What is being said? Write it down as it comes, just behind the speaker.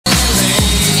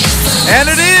And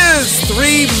it is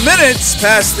 3 minutes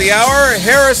past the hour.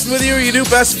 Harrison with you, your new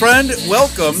best friend.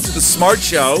 Welcome to the Smart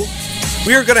Show.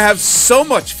 We are going to have so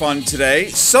much fun today,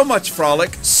 so much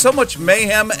frolic, so much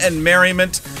mayhem and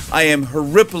merriment. I am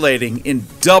horripilating in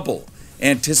double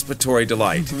anticipatory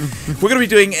delight. We're going to be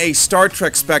doing a Star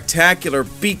Trek spectacular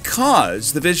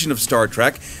because the vision of Star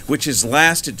Trek, which has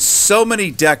lasted so many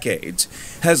decades,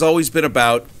 has always been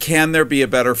about, can there be a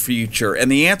better future?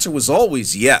 And the answer was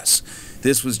always yes.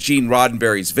 This was Gene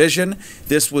Roddenberry's vision.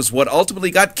 This was what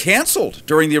ultimately got canceled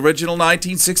during the original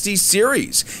 1960s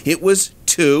series. It was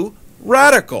too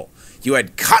radical. You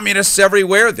had communists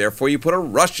everywhere, therefore you put a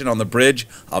Russian on the bridge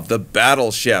of the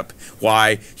battleship.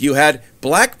 Why? You had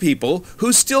black people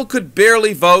who still could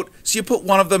barely vote, so you put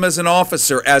one of them as an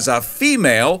officer, as a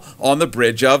female, on the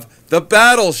bridge of the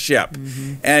battleship.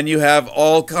 And you have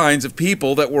all kinds of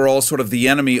people that were all sort of the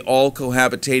enemy, all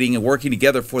cohabitating and working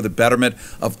together for the betterment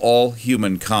of all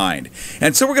humankind.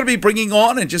 And so we're going to be bringing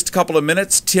on, in just a couple of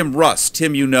minutes, Tim Russ.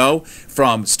 Tim, you know,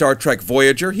 from Star Trek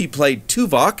Voyager. He played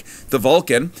Tuvok, the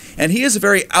Vulcan, and he is a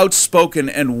very outspoken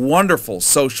and wonderful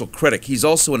social critic. He's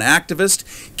also an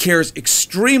activist, cares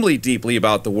extremely deeply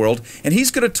about the world, and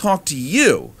he's going to talk to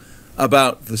you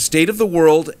about the state of the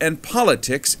world and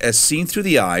politics as seen through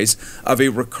the eyes of a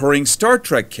recurring Star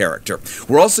Trek character.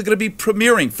 We're also going to be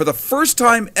premiering for the first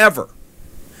time ever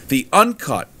the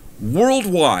uncut,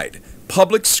 worldwide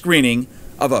public screening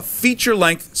of a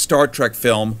feature-length Star Trek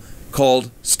film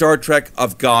called Star Trek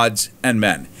of Gods and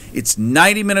Men. It's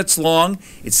 90 minutes long.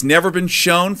 It's never been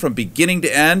shown from beginning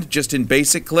to end, just in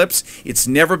basic clips. It's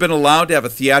never been allowed to have a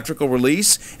theatrical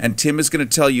release, and Tim is going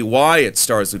to tell you why. It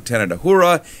stars Lieutenant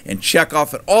Uhura and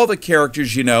Chekhov and all the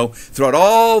characters you know throughout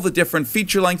all the different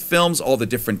feature-length films, all the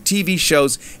different TV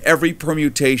shows, every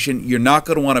permutation. You're not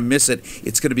going to want to miss it.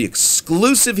 It's going to be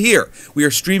exclusive here. We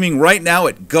are streaming right now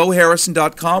at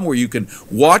GoHarrison.com, where you can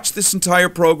watch this entire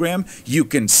program. You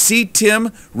can see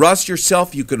Tim, Russ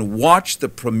yourself. You can watch the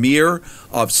premiere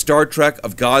of Star Trek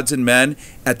of Gods and Men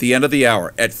at the end of the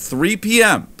hour at 3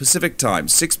 p.m. Pacific Time,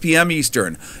 6 p.m.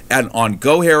 Eastern, and on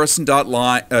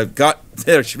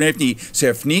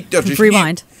GoHarrison.live.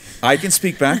 Rewind. I can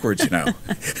speak backwards, you know.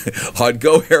 On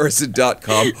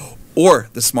GoHarrison.com or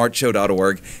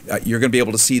thesmartshow.org, you're going to be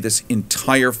able to see this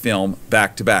entire film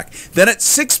back to back. Then at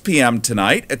 6 p.m.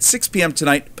 tonight,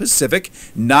 Pacific,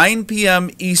 9 p.m.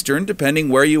 Eastern, depending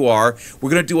where you are, we're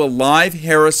going to do a live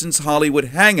Harrison's Hollywood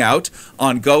Hangout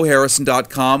on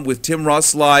GoHarrison.com with Tim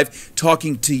Russ live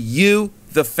talking to you,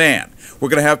 the fan. We're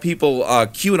going to have people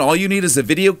queue, and all you need is a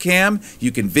video cam.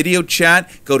 You can video chat.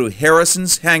 Go to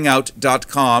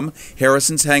harrisonshangout.com,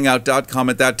 harrisonshangout.com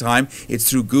at that time.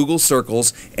 It's through Google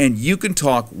Circles, and you can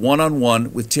talk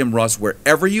one-on-one with Tim Russ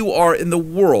wherever you are in the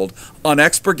world,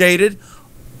 unexpurgated,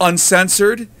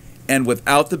 uncensored, and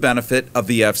without the benefit of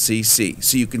the FCC.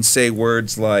 So you can say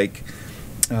words like,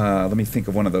 let me think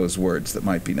of one of those words that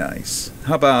might be nice.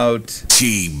 How about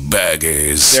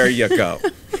teabaggers? There you go.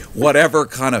 Whatever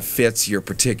kind of fits your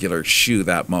particular shoe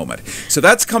that moment. So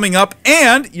that's coming up,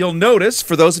 and you'll notice,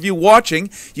 for those of you watching,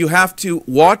 you have to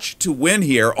watch to win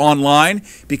here online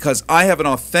because I have an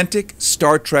authentic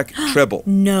Star Trek tribble.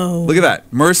 No. Look at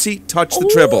that. Mercy, touch the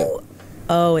tribble.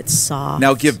 Oh, it's soft.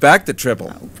 Now give back the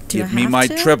tribble. Give me my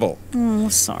tribble. Oh,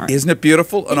 sorry. Isn't it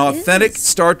beautiful? An authentic is.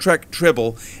 Star Trek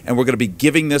tribble, and we're going to be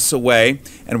giving this away,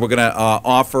 and we're going to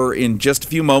offer in just a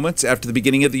few moments after the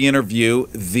beginning of the interview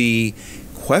the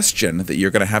question that you're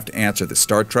going to have to answer, the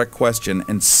Star Trek question,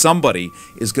 and somebody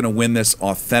is going to win this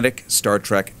authentic Star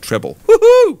Trek tribble.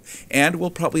 Woohoo! And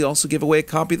we'll probably also give away a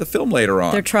copy of the film later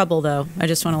on. They're trouble, though. I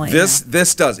just want to let you know.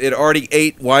 This does. It already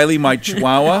ate Wiley, my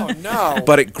chihuahua. Oh, no.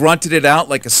 But it grunted it out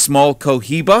like a small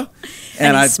cohiba.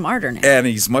 And he's smarter now. And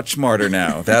he's much smarter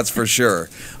now, that's for sure.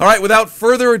 All right, without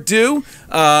further ado,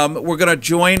 we're going to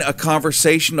join a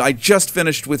conversation. I just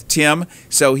finished with Tim,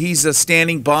 so he's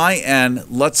standing by, and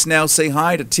let's now say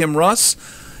hi to Tim Russ.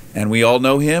 And we all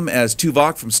know him as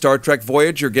Tuvok from Star Trek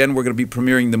Voyager. Again, we're going to be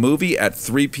premiering the movie at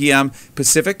 3 p.m.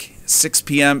 Pacific, 6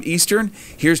 p.m. Eastern.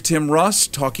 Here's Tim Russ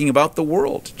talking about the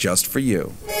world just for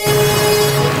you.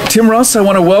 Tim Russ, I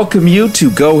want to welcome you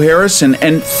to Go Harrison,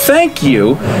 and thank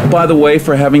you, by the way,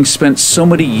 for having spent so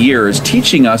many years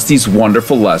teaching us these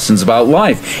wonderful lessons about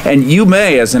life. And you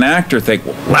may, as an actor, think,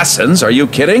 well, lessons? Are you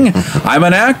kidding? I'm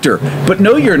an actor. But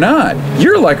no, you're not.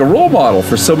 You're like a role model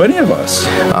for so many of us.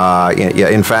 Yeah,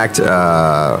 in fact,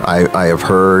 I have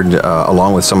heard,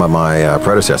 along with some of my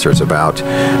predecessors, about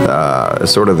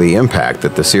sort of the impact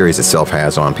that the series itself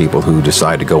has on people who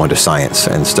decide to go into science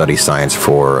and study science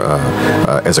for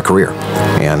as a a career.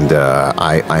 And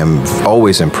I am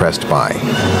always impressed by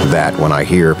that when I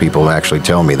hear people actually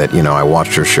tell me that, I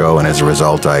watched your show, and as a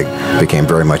result, I became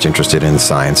very much interested in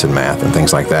science and math and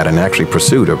things like that, and actually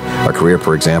pursued a career,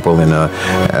 for example, in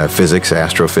physics,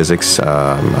 astrophysics,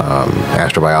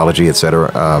 astrobiology,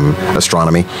 etc.,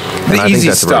 astronomy. And I think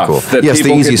that's very cool. Yes,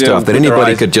 the easy stuff that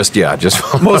anybody could just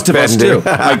most of us do.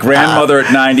 My grandmother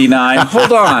at 99.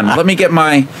 Hold on, let me get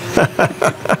my.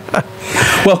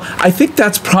 Well, I think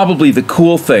that's probably the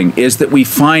cool thing, is that we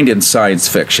find in science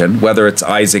fiction, whether it's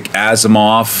Isaac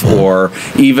Asimov or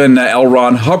even L.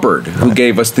 Ron Hubbard, who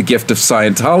gave us the gift of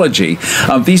Scientology,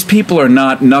 these people are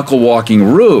not knuckle-walking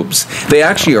rubes. They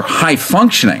actually are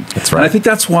high-functioning. That's right. And I think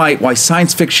that's why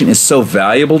science fiction is so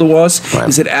valuable to us,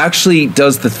 is it actually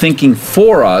does the thinking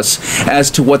for us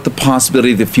as to what the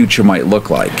possibility of the future might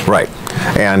look like. Right.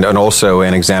 And also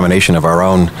an examination of our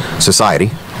own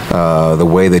society. The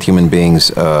way that human beings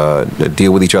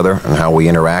deal with each other and how we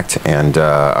interact, and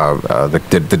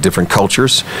the different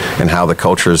cultures, and how the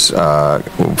cultures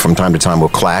from time to time will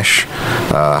clash,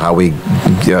 how we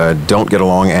don't get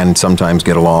along and sometimes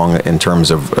get along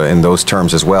in those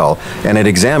terms as well. And it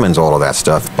examines all of that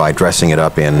stuff by dressing it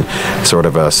up in sort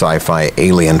of a sci-fi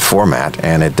alien format,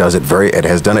 and it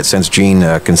has done it since Gene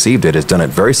conceived it. Has done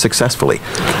it very successfully,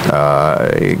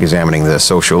 examining the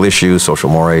social issues, social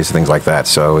mores, things like that.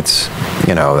 So it's,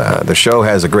 the show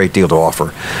has a great deal to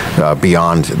offer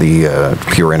beyond the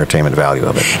pure entertainment value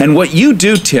of it. And what you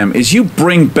do, Tim, is you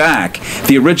bring back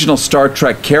the original Star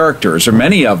Trek characters, or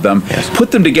many of them,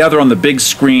 put them together on the big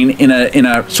screen in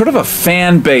a sort of a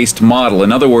fan-based model.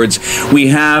 In other words, we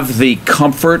have the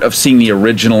comfort of seeing the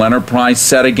original Enterprise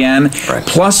set again,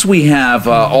 plus we have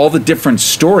all the different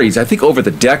stories, I think over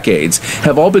the decades,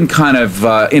 have all been kind of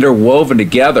interwoven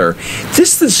together.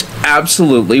 This is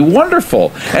absolutely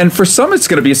wonderful. And for some, it's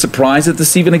going to be a surprise that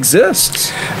this even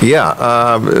exists.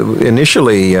 Yeah.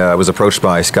 Initially, I was approached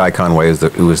by Sky Conway,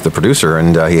 who was the producer,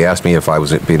 and he asked me if I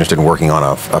was interested in working on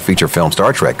a feature film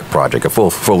Star Trek project, a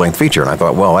full-length feature. And I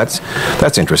thought, well,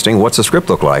 that's interesting. What's the script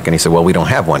look like? And he said, well, we don't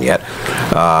have one yet.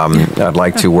 I'd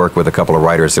like to work with a couple of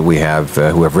writers that we have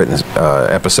who have written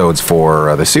episodes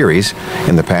for the series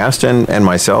in the past, and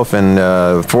myself,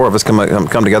 and four of us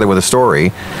come together with a story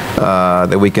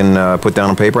that we can put down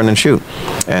on paper and then shoot.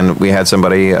 And we had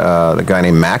somebody, the guy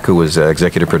named Mac, who was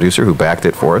executive producer, who backed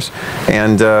it for us.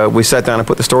 And we sat down and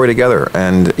put the story together.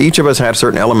 And each of us had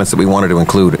certain elements that we wanted to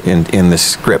include in this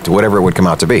script, whatever it would come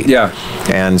out to be. Yeah.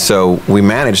 And so we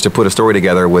managed to put a story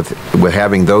together with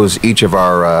having each of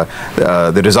our,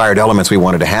 the desired elements we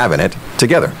wanted to have in it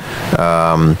together.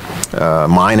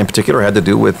 Mine in particular had to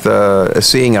do with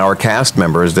seeing our cast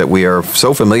members that we are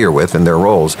so familiar with in their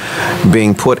roles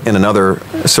being put in another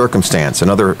circumstance,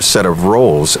 another set of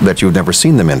roles that you've never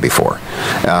seen them in before,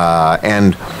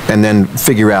 and then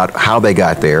figure out how they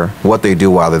got there, what they do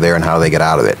while they're there, and how they get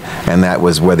out of it. And that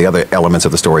was where the other elements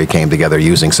of the story came together,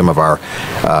 using some of our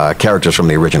characters from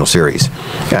the original series.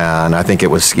 And I think it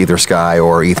was either Sky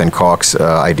or Ethan Hawke's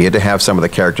idea to have some of the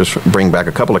characters, bring back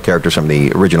a couple of characters from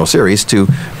the original series to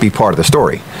be part of the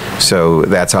story. So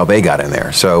that's how they got in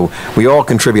there. So we all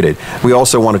contributed. We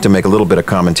also wanted to make a little bit of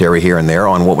commentary here and there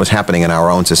on what was happening in our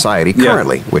own society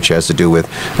currently, which has to do with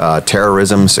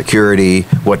terrorism, security,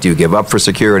 what do you give up for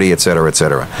security, et cetera,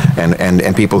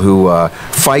 and people who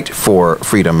fight for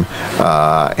freedom,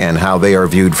 and how they are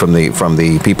viewed from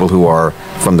the people who are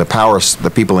from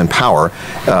the people in power,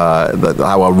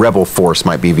 how a rebel force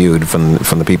might be viewed from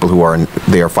the people who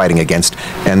they are fighting against,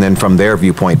 and then from their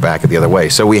viewpoint back the other way.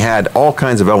 So we had all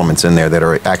kinds of elements in there that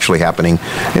are actually happening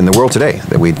in the world today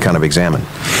that we'd kind of examine.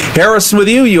 Harrison with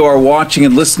you. You are watching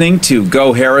and listening to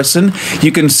Go Harrison.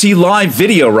 You can see live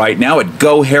video right now at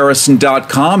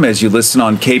goharrison.com as you listen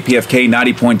on KPFK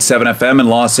 90.7 FM in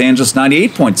Los Angeles,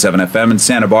 98.7 FM in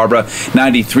Santa Barbara,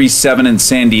 93.7 in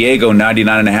San Diego,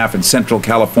 99.5 in Central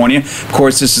California. Of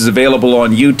course, this is available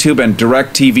on YouTube and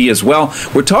DirecTV as well.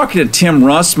 We're talking to Tim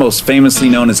Russ, most famously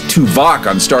known as Tuvok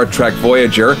on Star Trek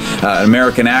Voyager, an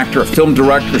American actor, a film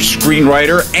director,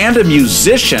 screenwriter, and a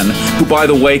musician who, by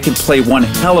the way, can play one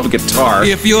hell of a guitar.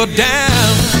 If you're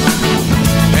down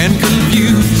and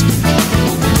confused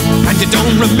and you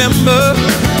don't remember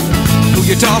who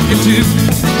you're talking to,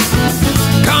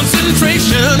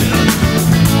 concentration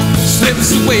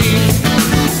slips away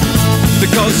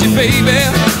because your baby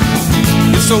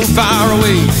is so far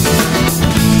away.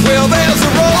 Well, there's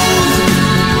a rose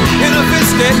in a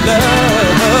fisted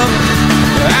love,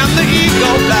 and the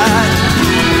ego flies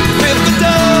with the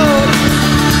dove.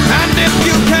 And if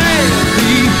you can't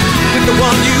be with the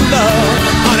one you love,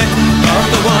 honey, love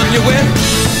the one you're with.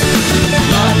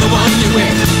 Love the one you're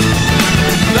with.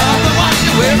 Love the one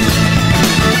you're with.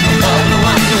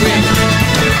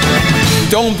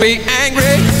 Don't be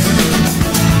angry.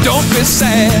 Don't be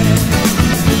sad.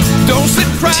 Don't sit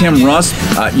crying. Tim Russ,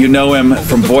 you know him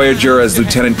from Voyager as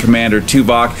Lieutenant Commander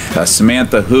Tuvok,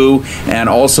 Samantha Who, and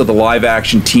also the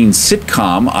live-action teen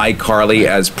sitcom iCarly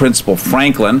as Principal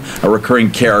Franklin, a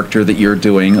recurring character that you're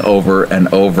doing over and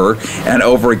over and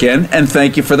over again. And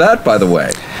thank you for that, by the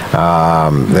way.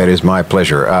 That is my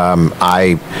pleasure.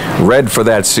 I read for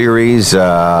that series. It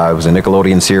was a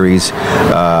Nickelodeon series 3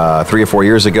 or 4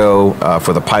 years ago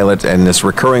for the pilot and this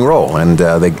recurring role, and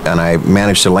I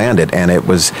managed to land it. And it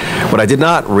was what I did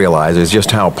not realize is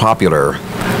just how popular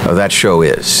that show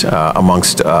is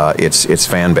amongst its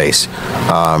fan base.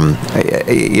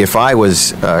 If I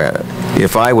was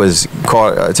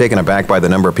taken aback by the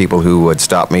number of people who would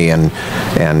stop me and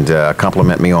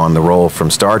compliment me on the role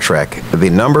from Star Trek, the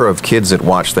number of kids that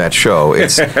watch that show,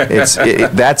 that's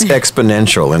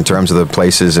exponential in terms of the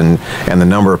places and the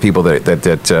number of people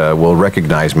that will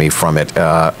recognize me from it.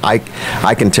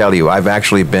 I can tell you, I've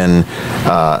actually been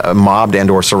mobbed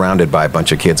and or surrounded by a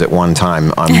bunch of kids at one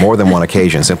time on more than one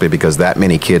occasion, simply because that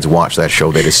many kids watch that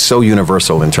show that is so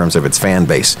universal in terms of its fan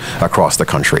base across the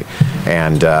country.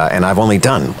 And I've only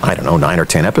done, 9 or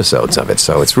 10 episodes of it,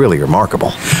 so it's really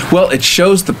remarkable. Well, it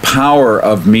shows the power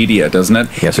of media, doesn't it?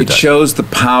 Yes, it does. It shows the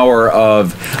power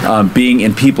of being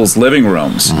in people's living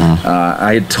rooms. Mm-hmm.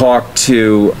 I had talked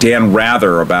to Dan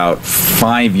Rather about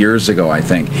 5 years ago, I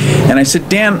think, and I said,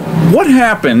 Dan, what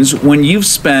happens when you've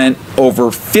spent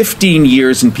over 15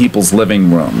 years in people's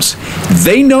living rooms?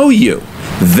 They know you.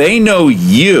 They know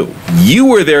you. You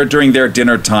were there during their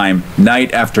dinner time,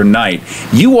 night after night.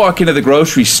 You walk into the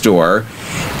grocery store,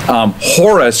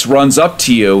 Horace runs up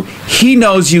to you. He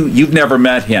knows you. You've never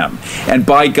met him. And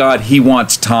by God, he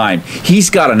wants time. He's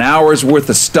got an hour's worth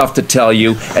of stuff to tell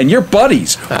you, and you're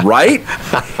buddies, right?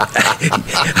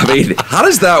 I mean, how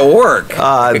does that work?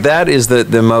 That is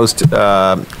the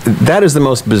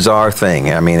most bizarre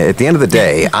thing. I mean, at the end of the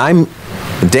day,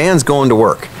 Dan's going to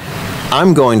work.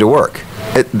 I'm going to work.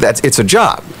 It's a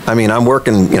job. I mean, I'm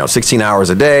working, 16 hours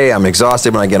a day. I'm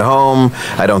exhausted when I get home.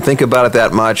 I don't think about it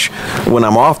that much. When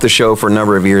I'm off the show for a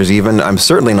number of years even, I'm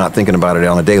certainly not thinking about it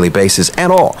on a daily basis at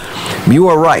all. You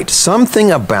are right. Something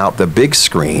about the big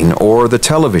screen or the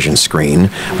television screen,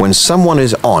 when someone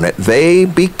is on it, they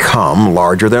become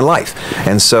larger than life.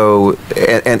 And so,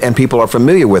 and people are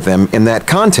familiar with them in that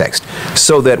context.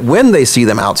 So that when they see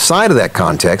them outside of that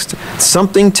context,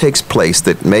 something takes place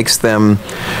that makes them,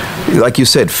 like you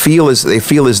said, feel as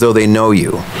though they know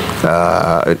you,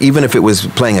 even if it was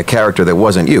playing a character that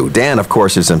wasn't you. Dan, of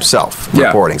course, is himself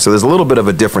reporting, so there's a little bit of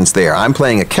a difference there. I'm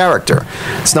playing a character.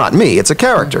 It's not me, it's a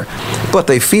character. But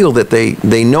they feel that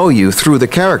they know you through the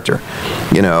character,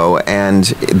 and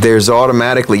there's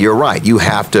automatically, you're right, you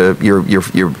have to,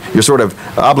 you're sort of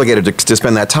obligated to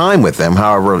spend that time with them,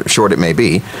 however short it may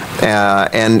be,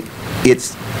 and it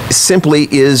simply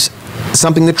is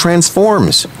something that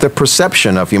transforms the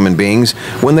perception of human beings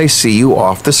when they see you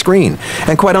off the screen.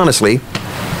 And quite honestly,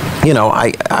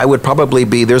 I would probably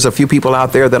be, there's a few people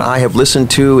out there that I have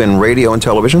listened to in radio and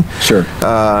television. Sure.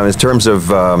 In terms of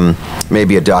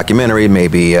maybe a documentary,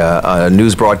 maybe a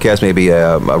news broadcast, maybe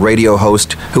a radio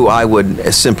host who I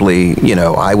would simply,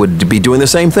 I would be doing the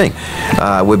same thing,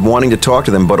 with wanting to talk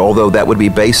to them, but although that would be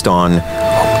based on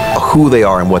who they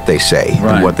are and what they say,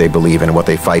 right, and what they believe in and what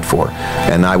they fight for.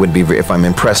 And I would be, if I'm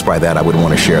impressed by that, I would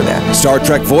want to share that. Star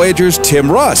Trek Voyager's Tim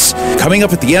Russ. Coming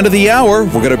up at the end of the hour,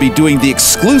 we're going to be doing the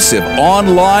exclusive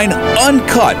online,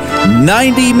 uncut,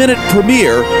 90-minute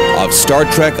premiere of Star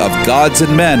Trek of Gods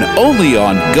and Men, only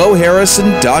on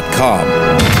GoHarrison.com.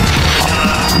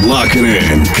 Lock it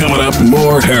in. Coming up,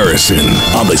 more Harrison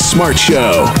on The Smart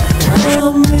Show.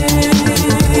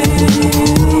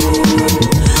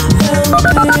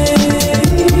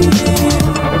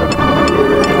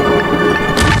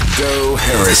 Go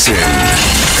Harrison.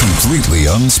 Completely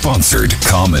unsponsored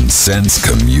common sense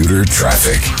commuter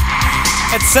traffic.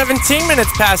 At 17 minutes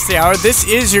past the hour, this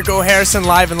is your Go Harrison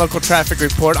live and local traffic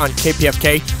report on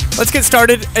KPFK. Let's get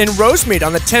started in Rosemead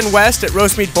on the 10 West at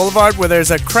Rosemead Boulevard, where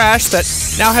there's a crash that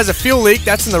now has a fuel leak.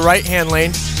 That's in the right-hand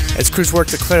lane. As crews work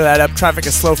to clear that up, traffic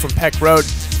is slow from Peck Road.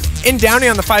 In Downey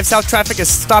on the 5 South, traffic is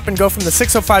stop and go from the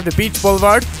 605 to Beach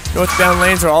Boulevard. Northbound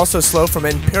lanes are also slow from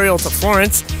Imperial to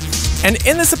Florence. And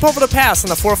in the Sepulveda Pass on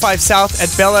the 405 South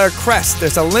at Bel Air Crest,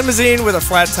 there's a limousine with a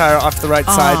flat tire off the right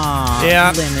side.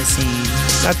 Yeah, limousine.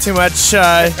 Not too much.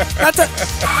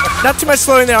 Not too much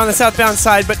slowing there on the southbound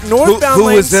side, but northbound who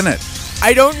lanes. was in it?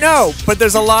 I don't know, but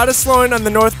there's a lot of slowing on the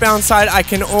northbound side. I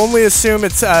can only assume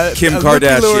it's Kim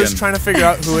Kardashian. Lewis trying to figure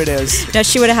out who it is. No,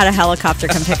 she would have had a helicopter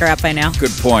come pick her up by now.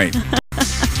 Good point.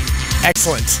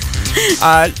 Excellent.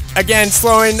 Again,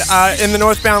 slowing in the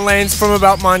northbound lanes from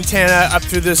about Montana up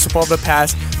through the Sepulveda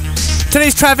Pass.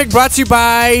 Today's traffic brought to you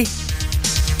by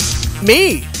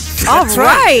me. All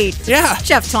right. Yeah.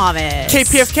 Jeff Thomas.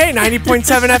 KPFK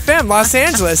 90.7 FM, Los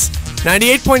Angeles.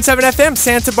 98.7 FM,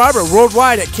 Santa Barbara.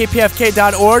 Worldwide at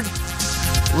kpfk.org.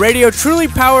 Radio truly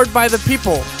powered by the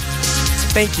people.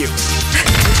 Thank you.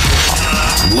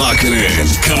 Lock it in.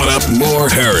 Coming up, more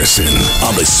Harrison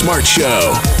on The Smart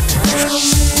Show.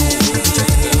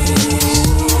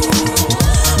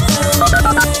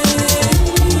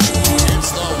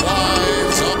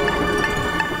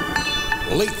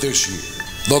 Late this year,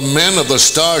 the men of the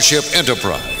Starship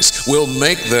Enterprise will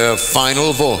make their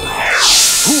final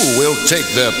voyage. Who will take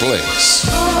their place?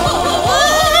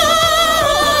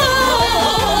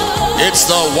 It's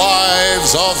the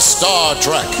wives of Star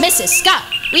Trek. Mrs. Scott,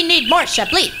 we need more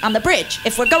Chablis on the bridge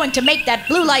if we're going to make that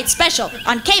blue light special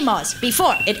on K-Mars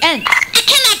before it ends. You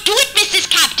cannot do it, Mrs.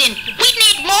 Captain. We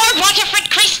need more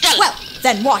Waterford crystal. Well,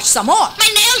 then wash some more. My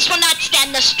nails will not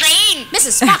stand the strain.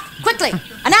 Mrs. Spock, quickly,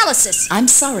 analysis. I'm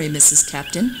sorry, Mrs.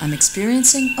 Captain. I'm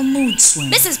experiencing a mood swing.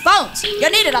 Mrs. Bones,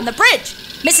 you're needed on the bridge.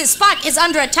 Mrs. Spock is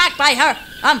under attack by her,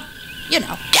 you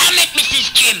know. Damn it,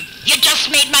 Mrs. Jim. You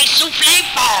just made my souffle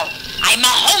fall. I'm a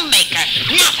homemaker,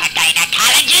 not a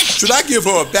gynecologist. Should I give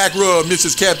her a back rub,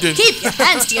 Mrs. Captain? Keep your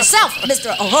hands to yourself,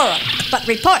 Mr. Uhura, but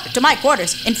report to my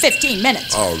quarters in 15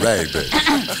 minutes. All right, baby.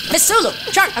 Miss Sulu,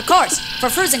 chart a course for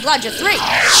Cruising Lodger 3.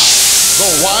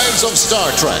 The Wives of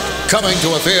Star Trek, coming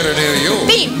to a theater near you.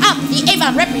 Beam up the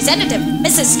Avon representative,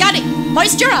 Mrs. Scotty.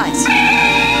 Moisturize.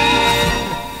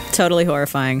 Totally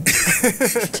horrifying.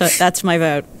 That's my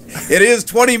vote. It is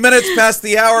 20 minutes past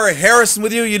the hour. Harrison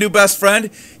with you, your new best friend.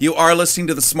 You are listening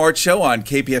to The Smart Show on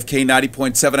KPFK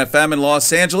 90.7 FM in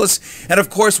Los Angeles. And, of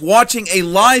course, watching a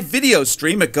live video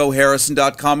stream at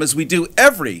GoHarrison.com as we do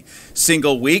every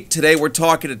single week. Today we're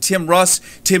talking to Tim Russ.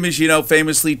 Tim, as you know,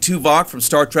 famously Tuvok from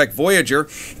Star Trek Voyager.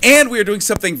 And we are doing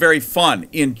something very fun.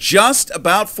 In just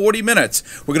about 40 minutes,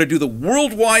 we're going to do the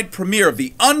worldwide premiere of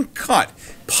the uncut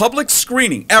public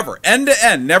screening ever,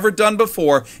 end-to-end, never done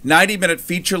before, 90-minute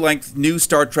feature-length new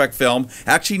Star Trek film.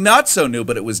 Actually not so new,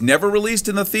 but it was never released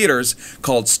in the theaters,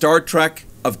 called Star Trek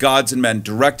of Gods and Men,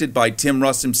 directed by Tim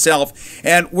Russ himself.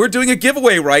 And we're doing a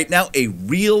giveaway right now, a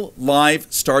real live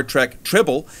Star Trek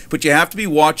tribble, but you have to be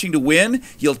watching to win.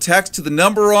 You'll text to the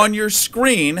number on your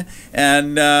screen,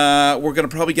 and we're going to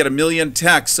probably get 1 million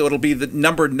texts, so it'll be the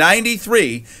number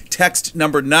 93. Text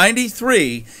number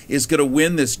 93 is going to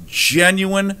win this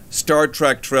genuine Star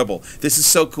Trek tribble. This is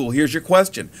so cool. Here's your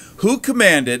question. Who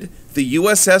commanded the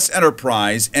USS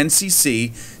Enterprise, NCC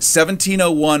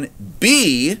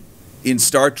 1701B, in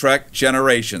Star Trek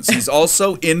Generations? He's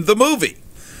also in the movie.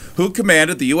 Who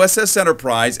commanded the USS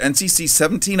Enterprise, NCC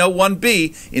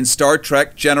 1701B, in Star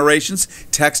Trek Generations?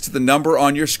 Text the number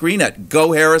on your screen at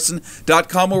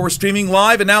GoHarrison.com, where we're streaming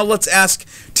live. And now let's ask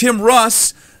Tim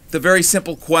Russ the very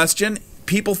simple question.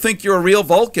 People think you're a real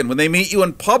Vulcan when they meet you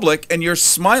in public and you're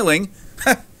smiling.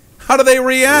 How do they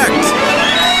react?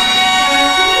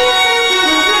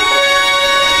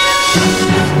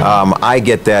 I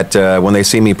get that when they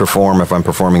see me perform, if I'm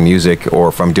performing music or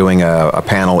if I'm doing a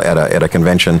panel at a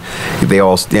convention, they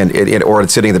all or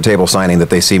sitting at the table signing,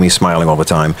 that they see me smiling all the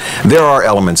time. There are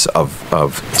elements of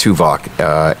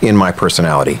Tuvok in my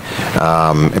personality.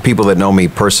 People that know me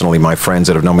personally, my friends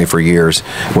that have known me for years,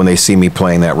 when they see me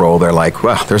playing that role, they're like,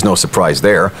 well, there's no surprise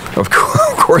there. Of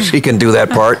course he can do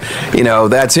that part. You know,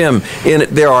 that's him.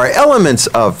 There are elements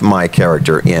of my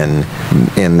character in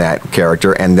that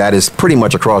character, and that is pretty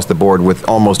much across the board with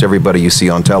almost everybody you see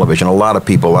on television. A lot of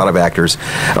people, a lot of actors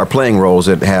are playing roles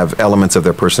that have elements of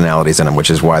their personalities in them, which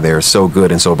is why they're so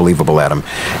good and so believable at them.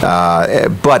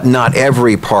 But not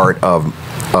every part of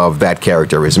that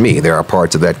character is me. There are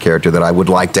parts of that character that I would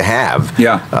like to have.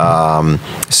 Yeah.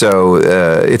 So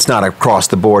it's not across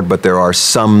the board, but there are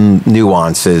some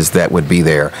nuances that would be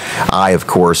there. I, of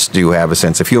course, do have a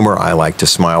sense of humor. I like to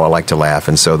smile. I like to laugh,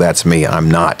 and so that's me.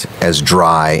 I'm not as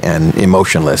dry and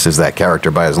emotionless as that character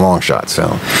by his long shot.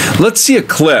 So let's see a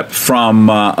clip from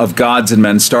of Gods and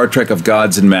Men, Star Trek of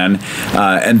Gods and Men,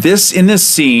 and in this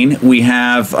scene we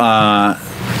have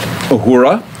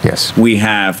Uhura. Yes. We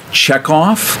have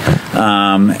Chekhov,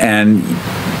 and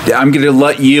I'm going to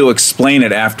let you explain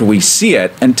it after we see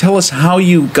it, and tell us how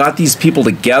you got these people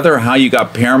together, how you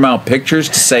got Paramount Pictures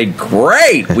to say,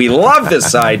 great, we love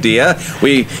this idea.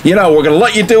 We're going to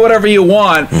let you do whatever you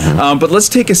want. But let's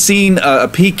take a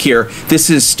peek here.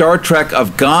 This is Star Trek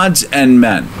of Gods and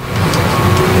Men.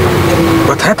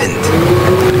 What happened?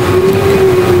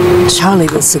 Charlie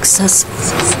was successful.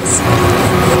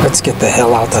 Let's get the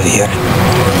hell out of here.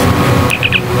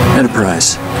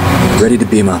 Enterprise, ready to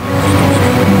beam up.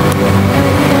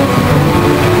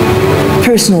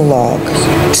 Personal log,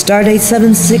 Stardate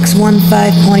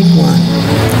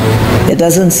 7615.1. It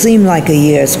doesn't seem like a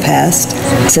year's passed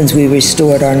since we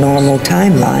restored our normal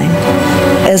timeline.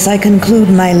 As I conclude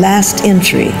my last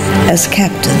entry as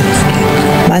captain,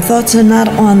 my thoughts are not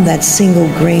on that single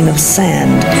grain of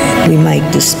sand we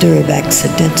might disturb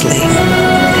accidentally,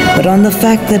 but on the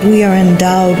fact that we are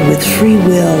endowed with free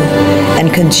will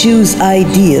and can choose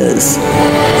ideas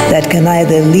that can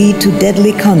either lead to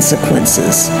deadly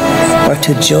consequences or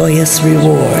to joyous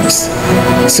rewards.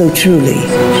 So truly,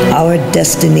 our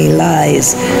destiny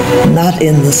lies not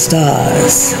in the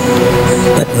stars,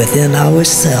 but within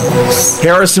ourselves.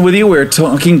 Harrison with you. We're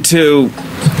talking to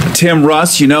Tim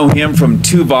Russ. You know him from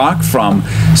Tuvok, from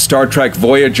Star Trek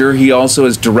Voyager. He also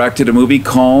has directed a movie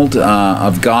called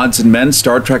Of Gods and Men,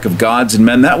 Star Trek of Gods and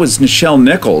Men. That was Nichelle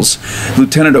Nichols,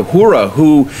 Lieutenant Uhura,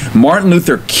 who Martin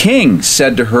Luther King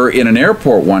said to her in an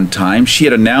airport one time. She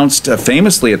had announced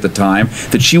famously at the time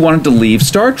that she wanted to leave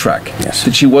Star Trek,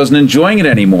 that she wasn't enjoying it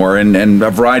anymore, and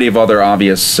a variety of other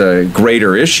obvious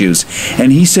greater issues.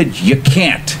 And he said, you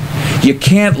can't. You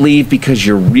can't leave because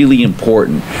you're really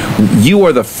important. You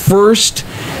are the first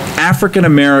African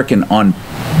American on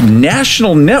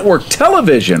national network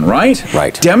television, right?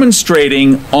 Right.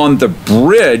 Demonstrating on the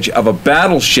bridge of a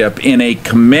battleship in a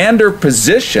commander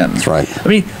position. That's right. I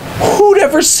mean, who'd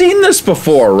ever seen this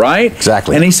before, right?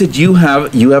 Exactly. And he said, you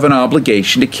have an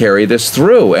obligation to carry this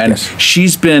through. And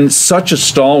she's been such a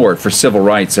stalwart for civil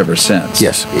rights ever since.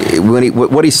 Yes.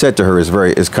 What he said to her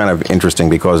is kind of interesting,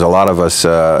 because a lot of us,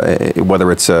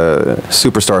 whether it's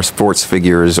superstar sports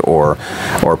figures or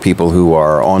people who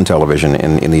are on television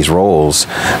in these roles,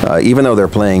 even though they're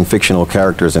playing fictional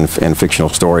characters and fictional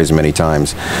stories many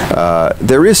times,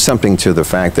 there is something to the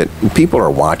fact that people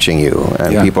are watching you,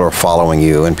 and people are following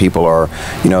you, and people are,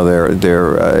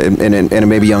 they're and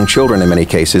maybe young children in many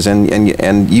cases,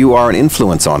 and you are an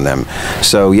influence on them.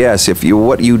 So yes,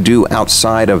 what you do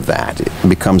outside of that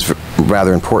becomes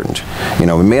rather important.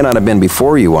 It may not have been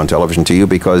before you on television to you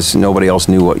because nobody else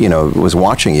knew what, was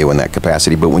watching you in that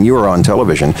capacity. But when you are on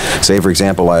television, say for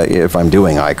example, if I'm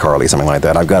doing iCarly, something like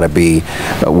that, I've got to be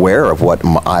aware of what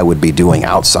I would be doing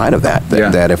outside of that.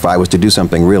 That if I was to do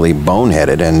something really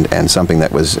boneheaded and something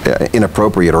that was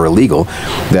inappropriate or illegal,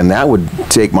 then that would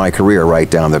take my career right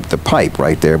down the pipe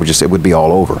right there. It would be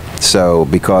all over. So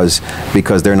because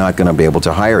they're not going to be able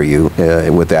to hire you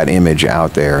with that image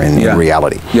out there in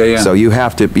reality. So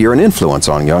you're an influence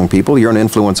on young people. You're an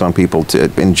influence on people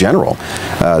in general.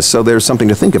 So there's something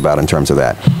to think about in terms of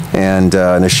that. And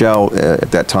Nichelle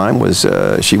at that time was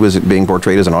being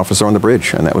portrayed as an officer on the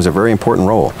bridge, and that was a very important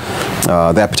role.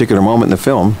 That particular moment in the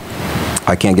film,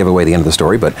 I can't give away the end of the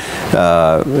story, but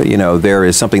there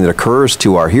is something that occurs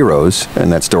to our heroes in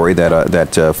that story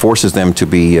that forces them to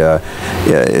be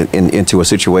into a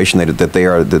situation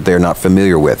that they're not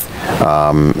familiar with,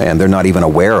 and they're not even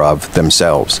aware of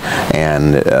themselves.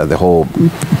 And the whole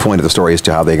point of the story is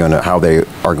to how they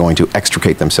are going to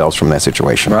extricate themselves from that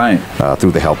situation,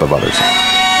 through the help of others.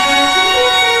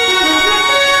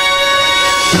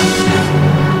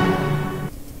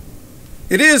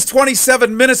 It is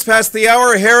 27 minutes past the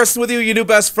hour. Harrison with you, your new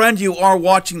best friend. You are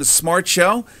watching The Smart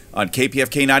Show on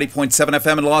KPFK 90.7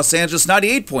 FM in Los Angeles,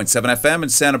 98.7 FM in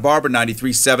Santa Barbara,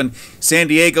 93.7 San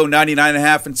Diego,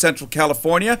 99.5 in Central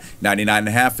California,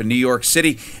 99.5 in New York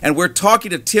City. And we're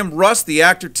talking to Tim Russ, the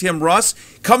actor Tim Russ.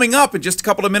 Coming up in just a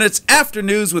couple of minutes after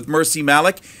news with Mercy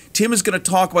Malik, Tim is going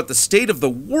to talk about the state of the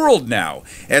world now,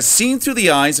 as seen through the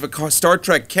eyes of a Star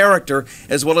Trek character,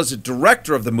 as well as a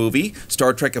director of the movie,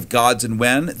 Star Trek of Gods and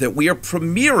Men, that we are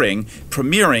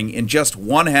premiering in just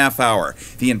 1/2 hour.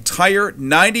 The entire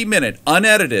 90-minute,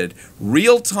 unedited,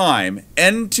 real-time,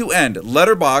 end-to-end,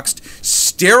 letterboxed,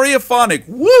 stereophonic,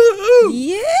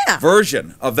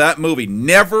 version of that movie,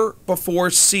 never before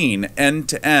seen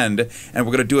end-to-end, and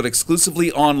we're going to do it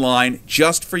exclusively online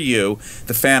just for you,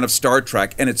 the fan of Star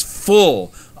Trek, and it's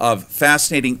full of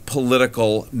fascinating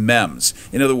political memes.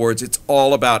 In other words, it's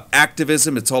all about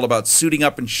activism, it's all about suiting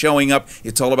up and showing up,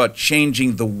 it's all about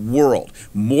changing the world.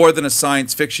 More than a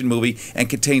science fiction movie, and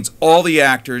contains all the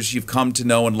actors you've come to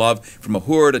know and love, from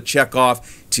Uhura to Chekhov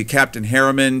to Captain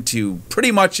Harriman to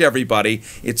pretty much everybody.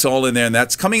 It's all in there, and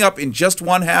that's coming up in just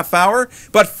 1/2 hour.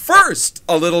 But first,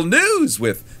 a little news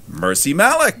with Mercy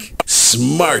Malik.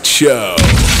 Smart Show.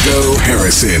 Go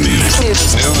Harrison.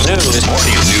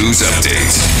 News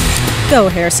update. Go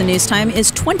Harrison News Time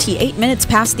is 28 minutes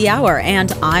past the hour,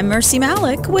 and I'm Mercy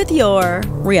Malik with your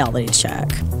reality check.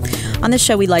 On this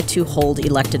show, we like to hold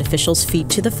elected officials' feet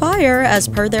to the fire as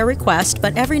per their request,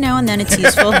 but every now and then it's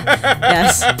useful.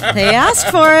 Yes, they asked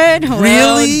for it. Really?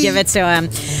 We'll give it to them.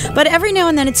 But every now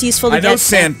and then it's useful to I know get...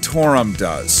 Santorum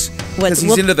does. Because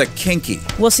he's into the kinky.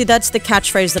 Well, see, that's the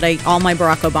catchphrase that all my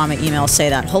Barack Obama emails say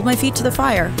that. Hold my feet to the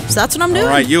fire. So that's what I'm doing. All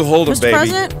right, you hold 'em, Mr. baby.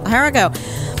 President, here I go.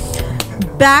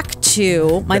 Back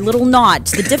to my little nod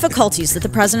to the difficulties that the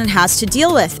president has to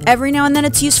deal with. Every now and then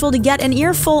it's useful to get an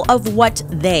earful of what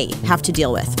they have to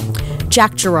deal with.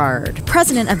 Jack Gerard,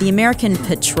 president of the American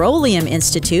Petroleum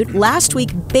Institute, last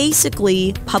week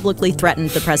basically publicly threatened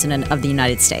the president of the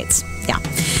United States. Yeah.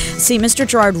 See, Mr.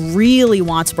 Gerard really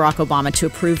wants Barack Obama to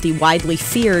approve the widely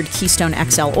feared Keystone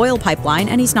XL oil pipeline,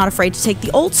 and he's not afraid to take the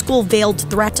old-school veiled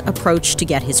threat approach to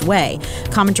get his way.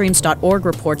 CommonDreams.org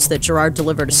reports that Gerard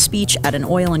delivered a speech at an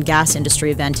oil and gas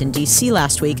industry event in D.C.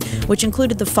 last week, which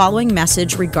included the following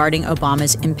message regarding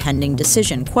Obama's impending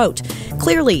decision. Quote,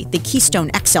 "Clearly, the Keystone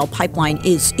XL pipeline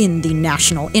is in the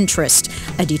national interest.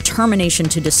 A determination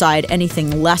to decide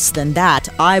anything less than that,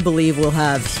 I believe, will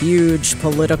have huge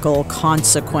political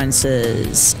consequences."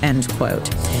 End quote.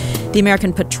 The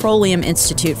American Petroleum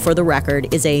Institute, for the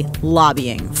record, is a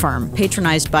lobbying firm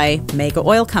patronized by mega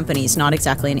oil companies, not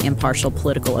exactly an impartial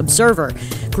political observer.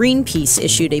 Greenpeace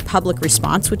issued a public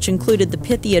response which included the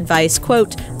pithy advice,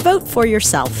 quote, "Vote for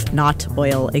yourself, not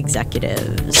oil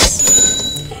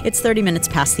executives." It's 30 minutes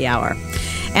past the hour.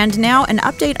 And now an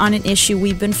update on an issue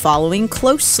we've been following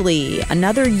closely.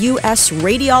 Another U.S.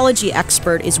 radiology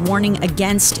expert is warning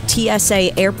against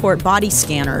TSA airport body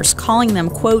scanners, calling them,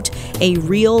 quote, "a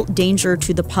real danger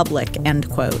to the public," end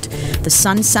quote. The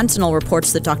Sun Sentinel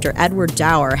reports that Dr. Edward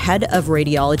Dower, head of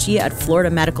radiology at Florida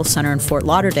Medical Center in Fort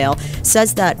Lauderdale,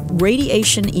 says that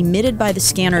radiation emitted by the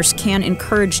scanners can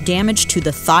encourage damage to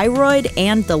the thyroid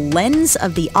and the lens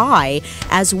of the eye,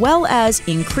 as well as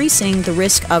increasing the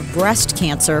risk of breast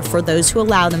cancer for those who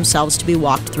allow themselves to be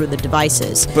walked through the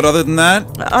devices. But other than that?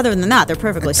 Other than that, they're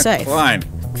perfectly safe. Fine.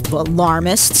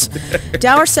 Alarmists.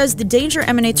 Dower says the danger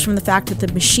emanates from the fact that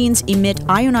the machines emit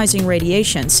ionizing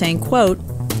radiation, saying, quote,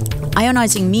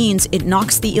 "Ionizing means it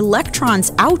knocks the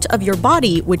electrons out of your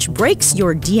body, which breaks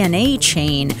your DNA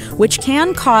chain, which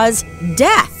can cause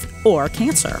death or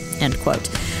cancer," end quote.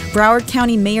 Broward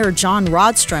County Mayor John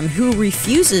Rodstrom, who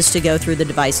refuses to go through the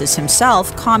devices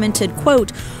himself, commented,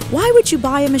 quote, "Why would you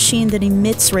buy a machine that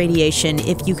emits radiation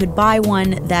if you could buy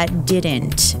one that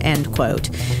didn't?" End quote.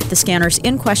 The scanners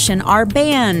in question are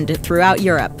banned throughout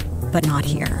Europe, but not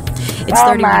here. It's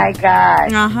my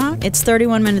God. It's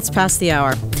 31 minutes past the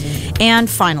hour. And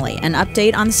finally, an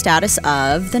update on the status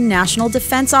of the National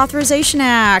Defense Authorization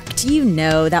Act. You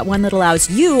know, that one that allows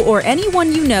you or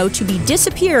anyone you know to be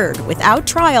disappeared without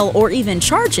trial or even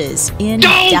charges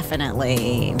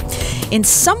indefinitely. In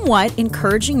somewhat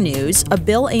encouraging news, a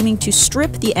bill aiming to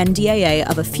strip the NDAA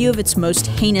of a few of its most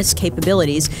heinous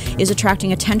capabilities is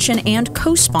attracting attention and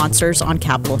co-sponsors on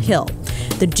Capitol Hill.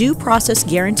 The Due Process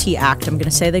Guarantee Act, I'm going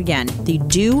to say that again, the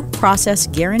Due Process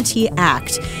Guarantee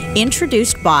Act,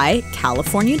 introduced by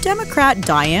California Democrat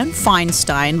Dianne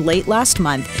Feinstein late last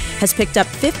month, has picked up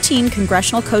 15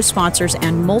 congressional co-sponsors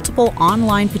and multiple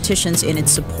online petitions in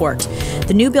its support.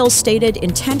 The new bill's stated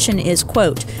intention is,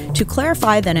 quote, "to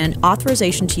clarify that an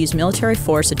authorization to use military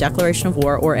force, a declaration of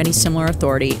war, or any similar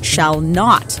authority shall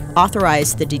not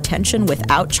authorize the detention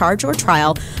without charge or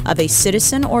trial of a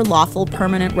citizen or lawful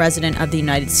permanent resident of the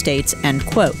United States," end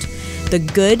quote. The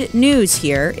good news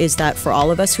here is that for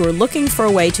all of us who are looking for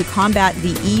a way to combat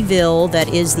the evil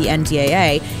that is the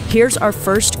NDAA, here's our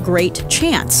first great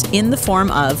chance in the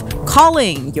form of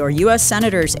calling your U.S.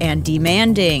 senators and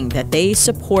demanding that they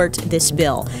support this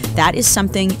bill. That is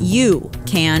something you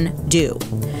can do.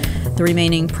 The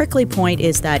remaining prickly point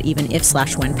is that even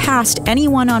if/when passed,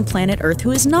 anyone on planet Earth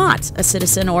who is not a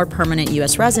citizen or permanent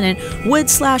U.S. resident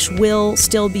would/will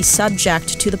still be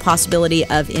subject to the possibility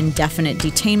of indefinite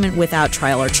detainment without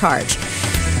trial or charge.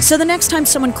 So the next time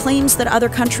someone claims that other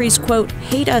countries, quote,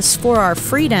 "hate us for our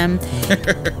freedom,"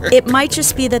 it might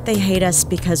just be that they hate us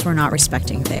because we're not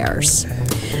respecting theirs.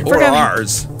 Or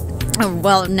ours.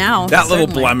 Well, now that certainly.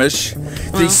 little blemish.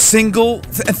 The single.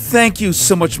 Thank you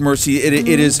so much, Mercy.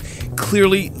 It is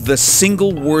clearly the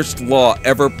single worst law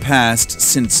ever passed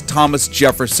since Thomas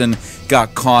Jefferson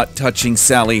got caught touching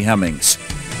Sally Hemings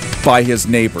by his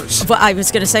neighbors. Well, I was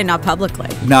going to say not publicly.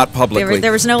 Not publicly.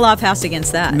 There was no law passed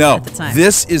against that at the time.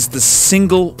 This is the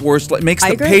single worst law. It makes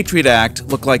the Patriot Act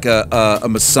look like a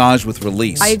massage with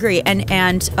release. I agree.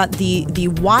 And the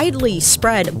widely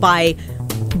spread by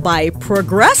by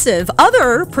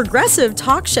other progressive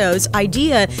talk shows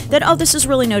idea that, oh, this is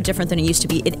really no different than it used to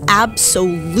be. It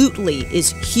absolutely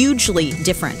is hugely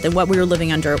different than what we were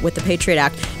living under with the Patriot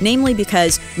Act, namely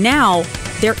because now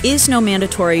there is no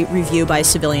mandatory review by a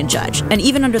civilian judge. And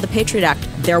even under the Patriot Act,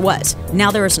 there was.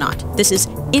 Now there is not. This is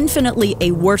infinitely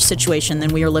a worse situation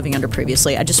than we were living under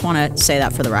previously. I just want to say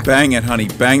that for the record. Bang it, honey.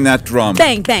 Bang that drum.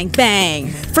 Bang, bang, bang.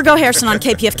 For Go Harrison on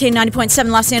KPFK 90.7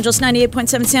 Los Angeles,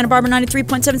 98.7 Santa Barbara,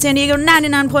 93.7 San Diego,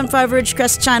 99.5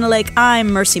 Ridgecrest, China Lake.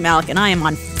 I'm Mercy Malik, and I am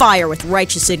on fire with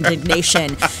righteous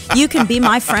indignation. You can be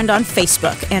my friend on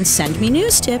Facebook and send me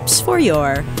news tips for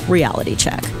your reality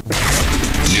check.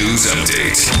 News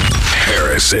update.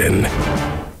 Harrison.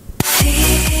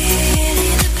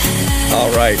 All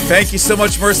right. Thank you so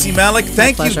much, Mercy Malik.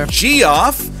 Thank you,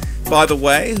 Geoff, by the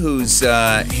way, who's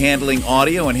handling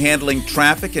audio and handling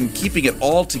traffic and keeping it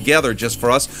all together just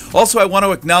for us. Also, I want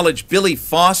to acknowledge Billy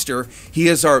Foster. He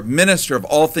is our Minister of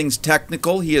All Things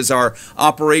Technical. He is our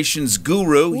operations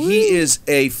guru. Woo. He is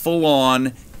a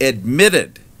full-on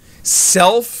admitted,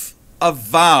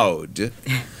 self-avowed,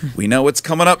 we know what's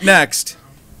coming up next,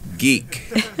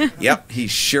 geek. Yep, he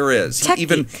sure is.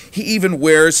 He even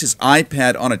wears his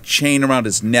iPad on a chain around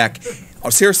his neck. Oh,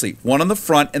 seriously, one on the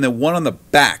front and then one on the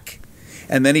back.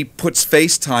 And then he puts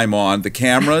FaceTime on the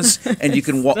cameras, and you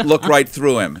can look right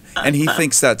through him. And he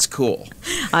thinks that's cool.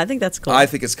 I think that's cool. I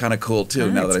think it's kind of cool,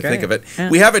 too, now that I think of it. Yeah.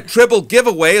 We have a Tribble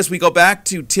giveaway as we go back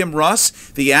to Tim Russ,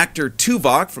 the actor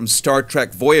Tuvok from Star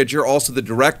Trek Voyager, also the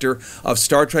director of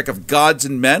Star Trek of Gods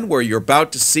and Men, where you're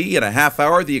about to see in a half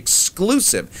hour the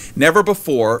exclusive, never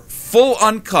before, full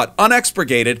uncut,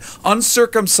 unexpurgated,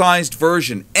 uncircumcised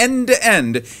version,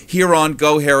 end-to-end, here on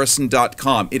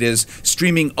GoHarrison.com. It is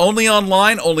streaming only online,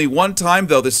 only one time,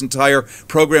 though this entire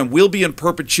program will be in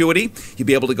perpetuity. You'll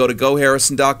be able to go to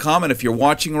GoHarrison.com, and if you're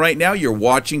watching right now, you're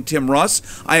watching Tim Russ.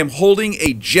 I am holding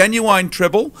a genuine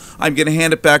Tribble. I'm going to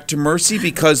hand it back to Mercy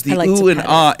because the ooh and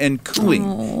ah and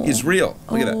cooing is real.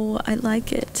 Look at that. Oh, I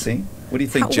like it. See? What do you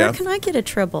think, Jeff? Where can I get a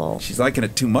Tribble? She's liking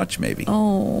it too much, maybe.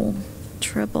 Oh,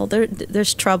 Tribble.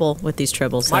 There's trouble with these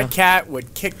Tribbles. My cat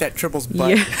would kick that Tribble's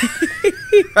butt.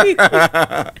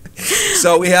 Yeah.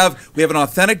 So we have an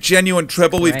authentic, genuine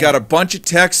Tribble. We've got a bunch of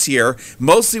texts here,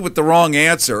 mostly with the wrong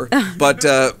answer. But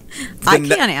I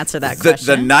can't answer that question.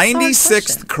 The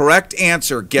 96th correct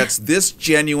answer gets this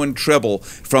genuine Tribble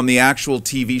from the actual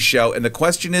TV show. And the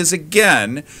question is,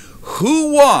 again,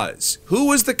 who was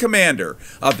the commander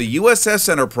of the USS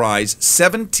Enterprise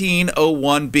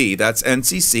 1701B, that's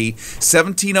NCC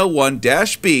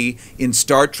 1701-B in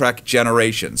Star Trek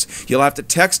Generations? You'll have to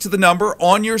text to the number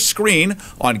on your screen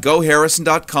on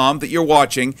GoHarrison.com that you're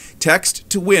watching. Text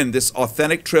to win this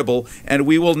authentic Tribble, and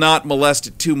we will not molest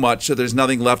it too much, so there's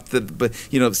nothing left but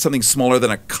something smaller than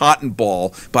a cotton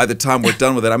ball by the time we're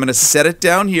done with it. I'm going to set it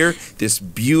down here, this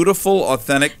beautiful,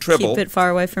 authentic Tribble. Keep it far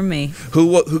away from me.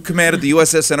 Who commanded the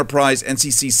USS Enterprise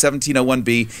NCC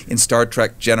 1701B in Star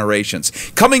Trek Generations.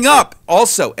 Coming up,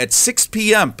 also at 6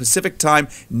 p.m. Pacific Time,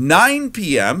 9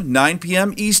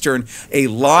 p.m. Eastern, a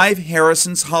live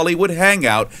Harrison's Hollywood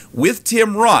hangout with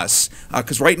Tim Russ,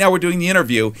 because right now we're doing the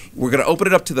interview. We're going to open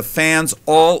it up to the fans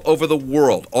all over the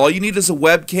world. All you need is a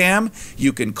webcam.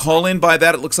 You can call in by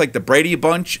that. It looks like the Brady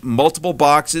Bunch, multiple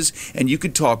boxes, and you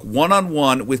could talk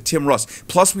one-on-one with Tim Russ.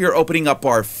 Plus, we are opening up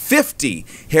our 50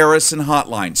 Harrison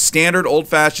hotline, standard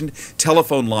old-fashioned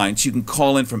telephone lines. You can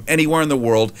call in from anywhere in the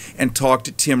world and talk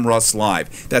to Tim Russ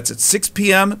live. That's at 6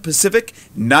 p.m. Pacific,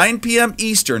 9 p.m.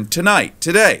 Eastern tonight.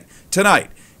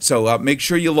 So make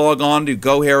sure you log on to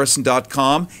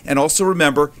GoHarrison.com, and also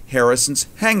remember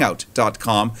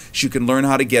HarrisonsHangout.com, so you can learn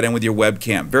how to get in with your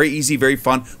webcam. Very easy, very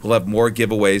fun. We'll have more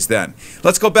giveaways then.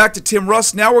 Let's go back to Tim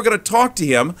Russ. Now we're going to talk to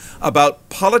him about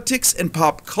politics and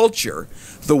pop culture,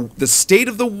 the state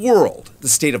of the world, the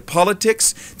state of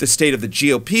politics, the state of the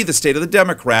GOP, the state of the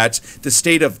Democrats, the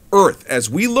state of Earth.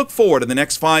 As we look forward in the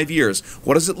next 5 years,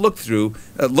 what does it look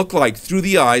like through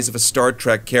the eyes of a Star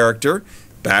Trek character?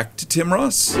 Back to Tim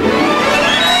Russ.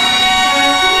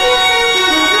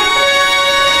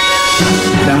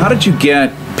 Now, how did you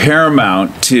get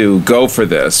Paramount to go for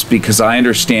this? Because I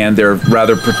understand they're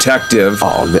rather protective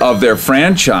of their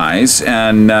franchise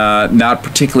and not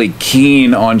particularly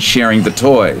keen on sharing the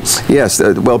toys. Yes,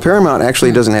 well, Paramount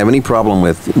actually doesn't have any problem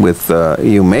with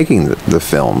you making the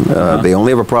film. They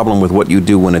only have a problem with what you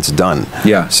do when it's done.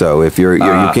 Yeah. So if you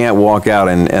can't walk out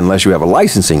unless you have a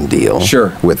licensing deal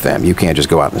with them. You can't just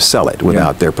go out and sell it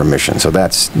without their permission. So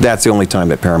that's the only time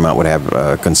that Paramount would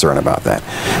have concern about that,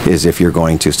 is if you're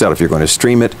going to sell it. If you're going to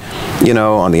stream it, it,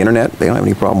 on the internet, they don't have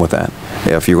any problem with that.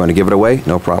 If you're going to give it away,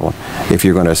 no problem. If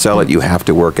you're going to sell it, you have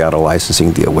to work out a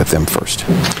licensing deal with them first.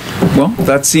 Well,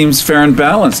 that seems fair and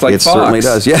balanced, like it Fox. Certainly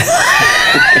does, yeah.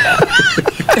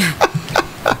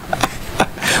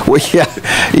 Well,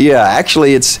 yeah.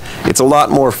 Actually, it's a lot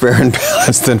more fair and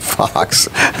balanced than Fox.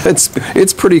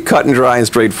 It's pretty cut and dry and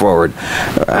straightforward,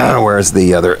 whereas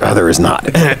the other is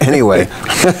not. Anyway,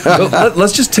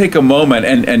 let's just take a moment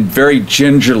and very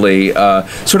gingerly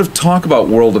sort of talk about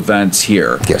world events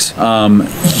here. Yes.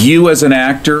 You as an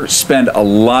actor spend a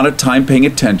lot of time paying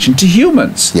attention to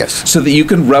humans. Yes. So that you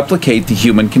can replicate the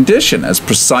human condition as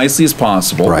precisely as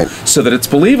possible. Right. So that it's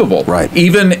believable. Right.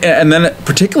 And then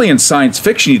particularly in science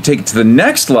fiction, you take it to the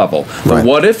next level, the Right.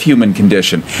 what if human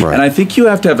condition. Right. And I think you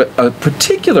have to have a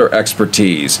particular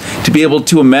expertise to be able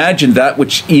to imagine that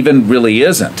which even really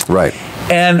isn't. Right.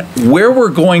 And where we're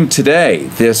going today,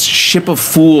 this ship of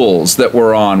fools that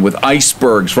we're on with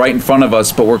icebergs right in front of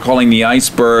us, but we're calling the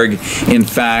iceberg, in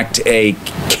fact, a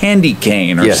candy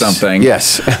cane or something.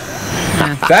 Yes.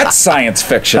 That's science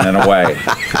fiction in a way.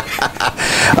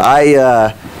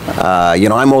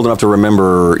 I'm old enough to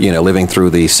remember, living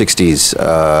through the 60s,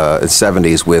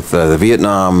 70s with the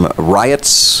Vietnam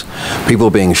riots, people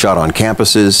being shot on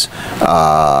campuses,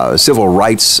 civil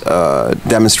rights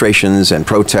demonstrations and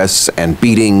protests and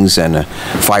beatings and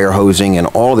fire hosing and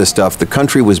all this stuff. The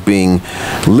country was being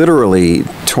literally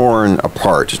torn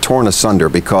apart, torn asunder,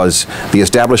 because the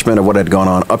establishment of what had gone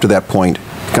on up to that point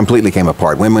completely came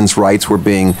apart. Women's rights were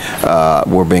being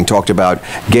talked about.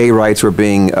 Gay rights were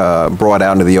being brought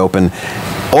out into the open.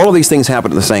 All of these things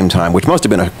happened at the same time, which must have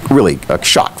been really a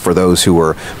shock for those who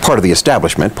were part of the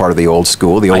establishment, part of the old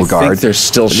school, the old guard. I think they're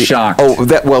still shocked.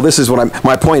 This is what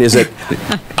my point is that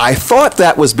I thought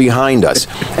that was behind us.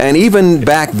 And even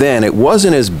back then, it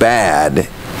wasn't as bad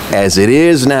as it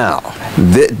is now.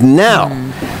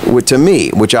 To me,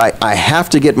 which I have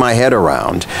to get my head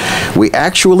around, we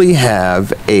actually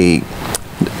have a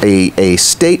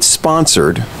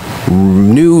state-sponsored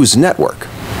news network.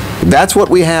 That's what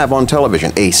we have on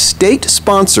television, a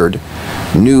state-sponsored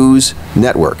news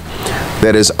network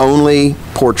that is only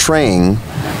portraying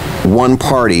one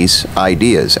party's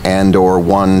ideas and or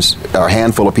a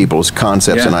handful of people's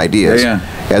concepts and ideas,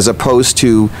 as opposed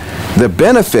to the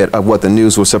benefit of what the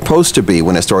news was supposed to be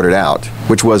when it started out,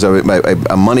 which was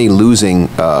a money-losing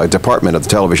department of the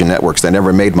television networks that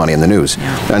never made money in the news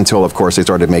until, of course, they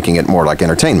started making it more like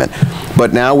entertainment.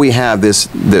 But now we have this,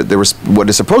 what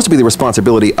is supposed to be the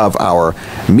responsibility of our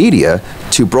media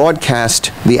to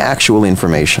broadcast the actual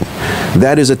information.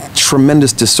 That is a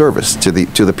tremendous disservice to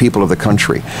the people of the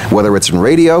country, whether it's in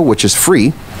radio, which is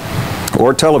free,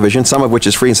 or television, some of which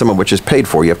is free and some of which is paid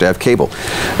for. You have to have cable.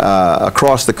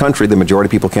 Across the country, the majority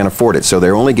of people can't afford it, so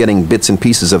they're only getting bits and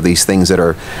pieces of these things that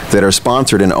are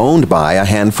sponsored and owned by a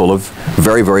handful of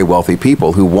very, very wealthy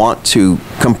people who want to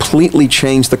completely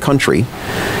change the country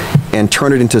and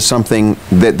turn it into something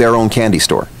that their own candy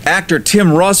store. Actor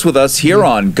Tim Russ with us here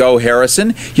on Go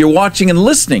Harrison. You're watching and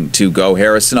listening to Go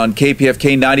Harrison on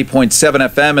KPFK 90.7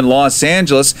 FM in Los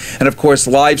Angeles, and of course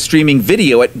live streaming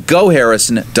video at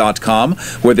goharrison.com,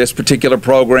 where this particular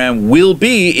program will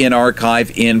be in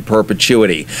archive in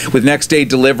perpetuity, with next day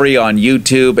delivery on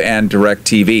YouTube and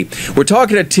DirecTV. We're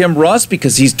talking to Tim Russ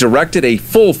because he's directed a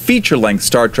full feature-length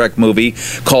Star Trek movie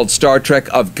called Star Trek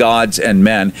of Gods and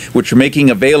Men, which we're making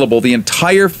available, the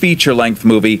entire feature-length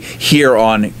movie, here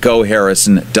on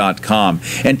goharrison.com.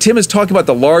 And Tim is talking about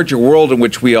the larger world in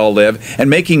which we all live and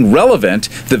making relevant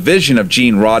the vision of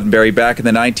Gene Roddenberry back in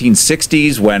the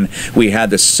 1960s, when we had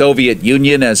the Soviet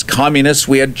Union as communists,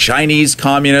 we had Chinese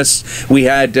communists, we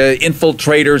had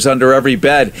infiltrators under every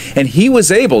bed, and he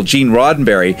was able, Gene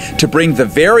Roddenberry, to bring the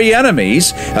very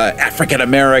enemies, African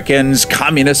Americans,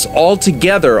 communists, all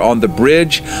together on the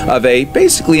bridge of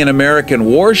basically an American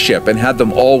warship, and had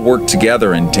them all work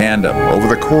together in tandem. Over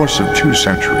the course of 2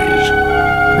 centuries,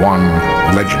 one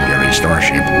legendary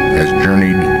starship has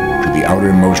journeyed to the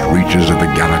outermost reaches of the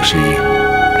galaxy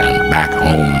and back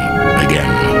home again.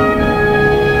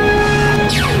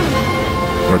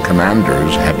 Her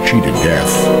commanders have cheated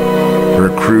death, her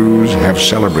crews have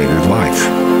celebrated life,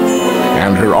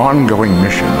 and her ongoing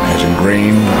mission has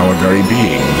ingrained our very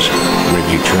beings with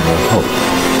eternal hope.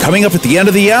 Coming up at the end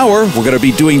of the hour, we're going to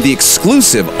be doing the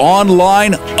exclusive,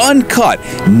 online, uncut,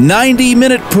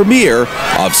 90-minute premiere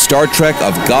of Star Trek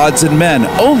of Gods and Men,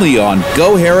 only on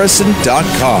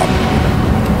GoHarrison.com.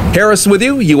 Harrison with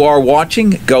you. You are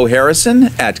watching Go Harrison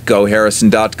at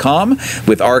GoHarrison.com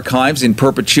with archives in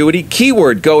perpetuity.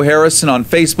 Keyword Go Harrison on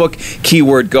Facebook,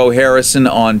 keyword Go Harrison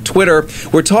on Twitter.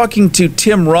 We're talking to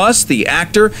Tim Russ, the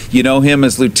actor. You know him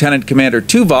as Lieutenant Commander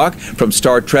Tuvok from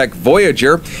Star Trek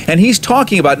Voyager. And he's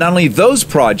talking about not only those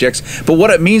projects, but what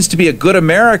it means to be a good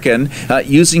American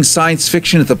using science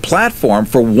fiction as the platform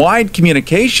for wide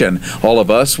communication, all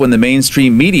of us, when the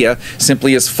mainstream media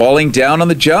simply is falling down on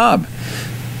the job.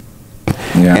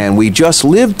 Yeah. And we just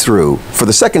lived through, for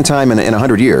the second time in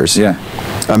 100 years,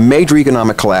 a major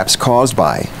economic collapse caused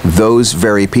by those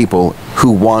very people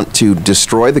who want to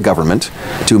destroy the government,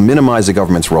 to minimize the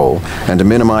government's role, and to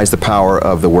minimize the power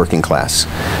of the working class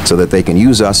so that they can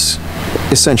use us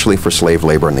essentially for slave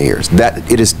labor in the years.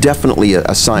 That it is definitely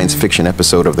a science fiction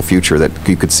episode of the future that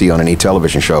you could see on any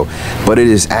television show, but it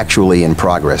is actually in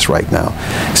progress right now.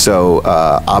 So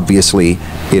obviously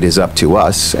it is up to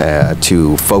us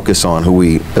to focus on who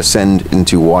we send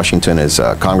into Washington as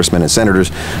congressmen and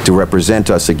senators to represent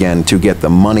us again, to get the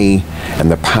money and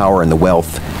the power and the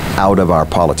wealth out of our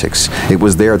politics. It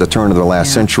was there at the turn of the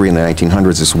last century in the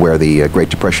 1900s is where the Great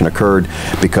Depression occurred,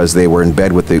 because they were in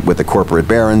bed with the corporate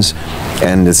barons,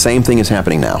 and the same thing is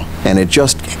happening now. And it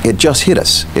just hit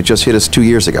us. It just hit us 2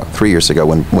 years ago, 3 years ago,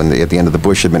 when at the end of the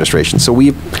Bush administration. So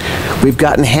we've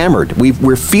gotten hammered.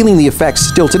 We're feeling the effects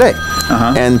still today,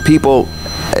 and people,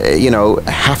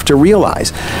 have to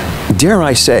realize. Dare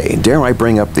I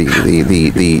bring up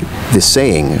the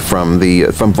saying from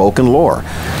Vulcan lore: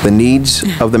 the needs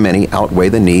of the many outweigh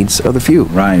the needs of the few.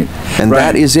 Right. And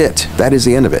that is it. That is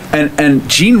the end of it. And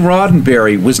Gene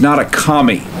Roddenberry was not a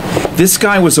commie. This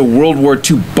guy was a World War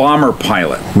II bomber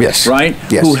pilot. Yes. Right?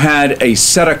 Yes. Who had a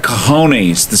set of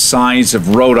cojones the size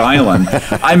of Rhode Island.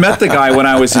 I met the guy when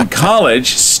I was in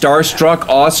college, starstruck,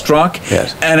 awestruck,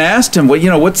 and asked him,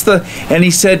 and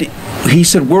he said,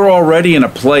 we're already in a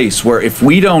place where if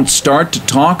we don't start to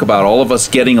talk about all of us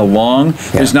getting along,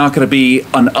 there's not going to be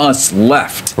an us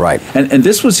left. Right. And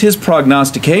this was his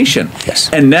prognostication. Yes.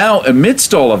 And now,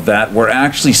 amidst all of that, we're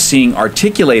actually seeing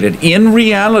articulated in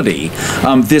reality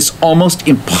this almost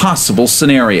impossible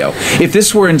scenario. If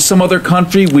this were in some other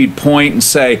country, we'd point and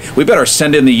say, we better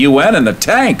send in the UN and the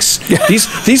tanks.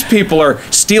 These people are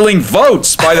stealing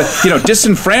votes by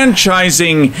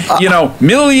disenfranchising,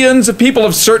 millions of people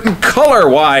of certain color.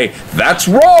 Why? That's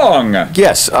wrong.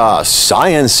 Yes,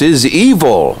 science is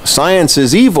evil. Science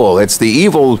is evil. It's the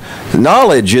evil.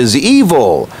 Knowledge is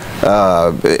evil.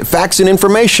 Facts and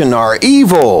information are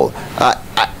evil.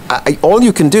 All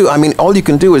you can do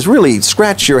is really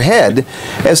scratch your head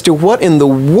as to what in the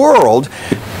world.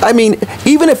 I mean,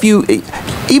 even if you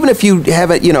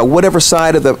have it, whatever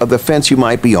side of the fence you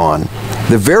might be on,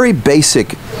 the very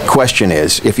basic question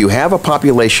is, if you have a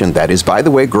population that is, by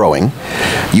the way, growing,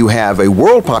 you have a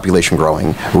world population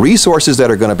growing, resources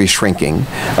that are going to be shrinking,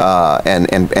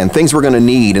 and things we're going to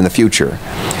need in the future.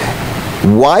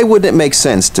 Why wouldn't it make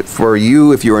sense for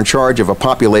you, if you're in charge of a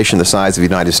population the size of the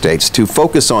United States, to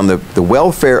focus on the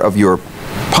welfare of your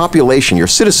population, your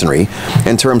citizenry,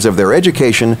 in terms of their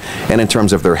education and in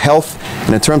terms of their health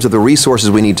and in terms of the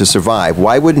resources we need to survive?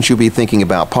 Why wouldn't you be thinking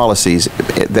about policies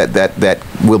that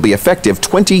will be effective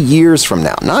 20 years from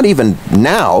now? Not even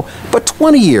now, but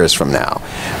 20 years from now.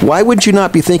 Why would you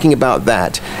not be thinking about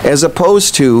that as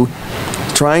opposed to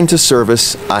trying to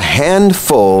service a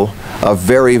handful of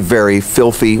very, very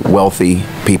filthy, wealthy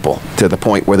people to the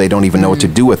point where they don't even know what to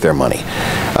do with their money?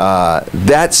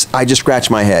 I just scratch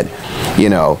my head,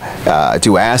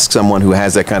 to ask someone who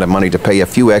has that kind of money to pay a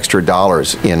few extra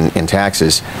dollars in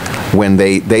taxes when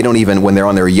they don't even, when they're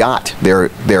on their yacht, their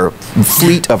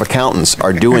fleet of accountants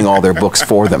are doing all their books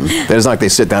for them. It's not like they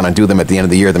sit down and do them at the end of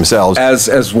the year themselves.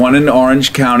 As one in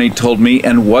Orange County told me,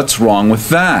 and what's wrong with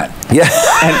that? Yeah.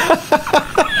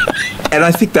 And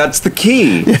I think that's the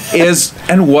key,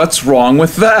 and what's wrong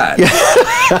with that?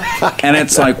 And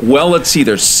it's like, well, let's see,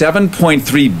 there's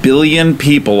 7.3 billion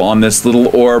people on this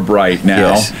little orb right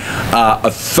now. Yes.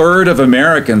 A third of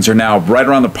Americans are now right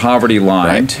around the poverty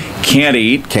line. Right. Can't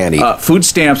eat. Food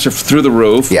stamps are through the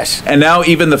roof. Yes. And now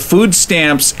even the food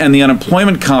stamps and the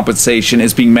unemployment compensation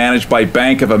is being managed by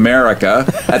Bank of America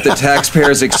at the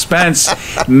taxpayer's expense.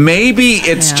 Maybe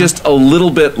it's just a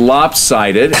little bit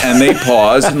lopsided, and they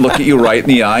pause and look at you right in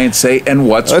the eye and say, and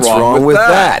what's wrong with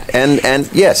that? And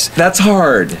yes. That's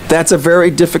hard. That's a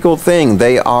very difficult thing.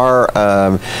 They are,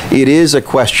 it is a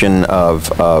question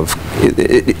of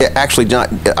actually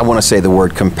not, I want to say the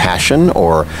word compassion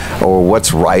or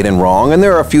what's right and wrong. And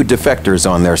there are a few defectors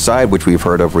on their side, which we've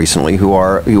heard of recently, who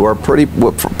are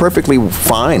perfectly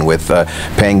fine with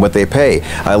paying what they pay.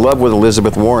 I love what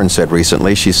Elizabeth Warren said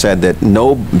recently. She said that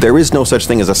there is no such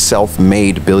thing as a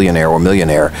self-made billionaire or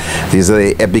millionaire.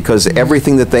 Because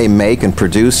everything that they make and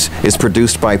produce is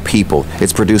produced by people.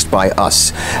 It's produced by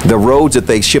us. The roads that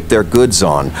they ship their goods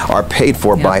on are paid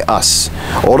for by us.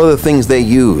 All of the things they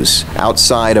use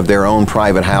outside of their own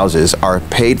private houses are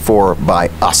paid for by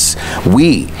us.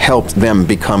 We helped them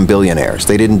become billionaires.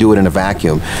 They didn't do it in a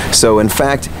vacuum. So in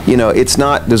fact, there's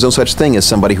no such thing as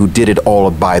somebody who did it all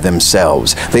by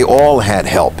themselves. They all had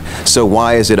help. So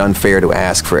why is it unfair to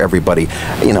ask for everybody?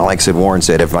 Like Warren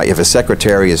said, if a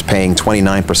secretary is paying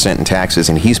 29% in taxes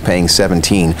and he's paying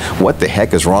 17%, what the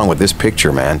heck is wrong with this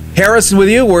picture, man? Harrison with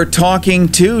you. We're talking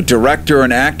to director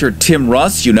and actor Tim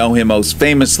Russ. You know him most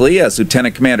famously as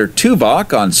Lieutenant Commander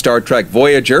Tuvok on Star Trek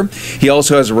Voyager. He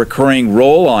also has a recurring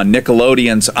role on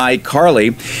Nickelodeon's iCarly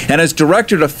and has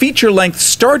directed a feature-length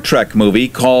Star Trek movie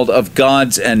called Of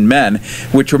Gods and Men,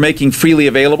 which we're making freely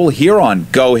available here on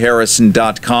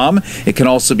GoHarrison.com. It can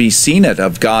also be seen at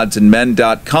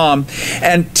ofgodsandmen.com.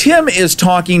 And Tim is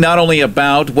talking not only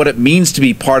about what it means to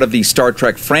be part of the Star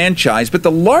Trek franchise, but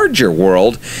the larger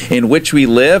world in which we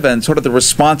live and sort of the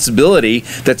responsibility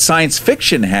that science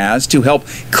fiction has to help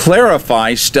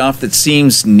clarify stuff that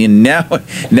seems in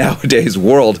nowadays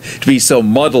world to be so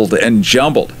muddled and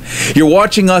jumbled. You're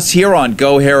watching us here on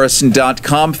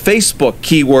GoHarrison.com, Facebook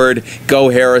keyword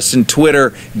GoHarrison,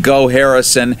 Twitter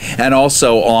GoHarrison, and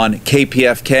also on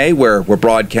KPFK, where we're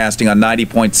broadcasting on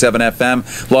 90.7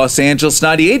 FM, Los Angeles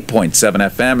 98.7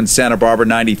 FM, and Santa Barbara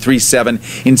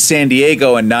 93.7 in San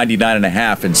Diego, and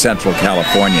 99.5 in Central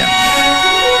California.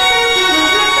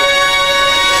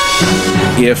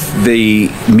 If the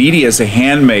media is a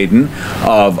handmaiden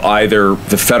of either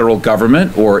the federal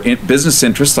government or business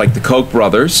interests like the Koch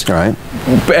brothers, right?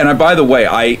 And by the way,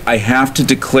 I have to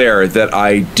declare that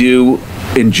I do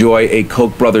enjoy a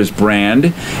Koch brothers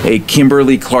brand, a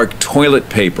Kimberly-Clark toilet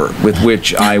paper with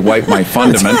which I wipe my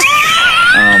fundament.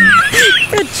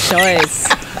 Good choice.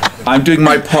 I'm doing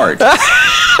my part.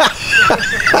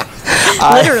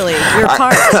 Literally, your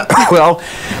part. Well,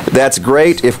 that's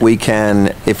great if you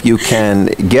can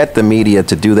get the media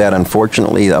to do that.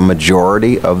 Unfortunately, a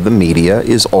majority of the media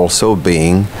is also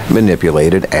being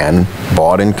manipulated and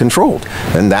bought and controlled,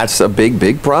 and that's a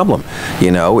big problem.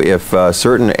 If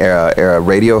certain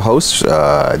radio hosts,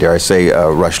 dare I say,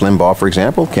 Rush Limbaugh, for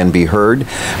example, can be heard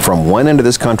from one end of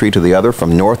this country to the other,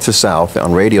 from north to south,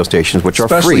 on radio stations which are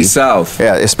free. Especially south.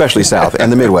 Yeah, especially south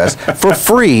and the Midwest, for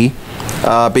free.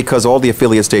 Because all the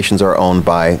affiliate stations are owned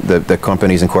by the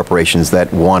companies and corporations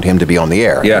that want him to be on the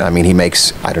air. Yeah. I mean, he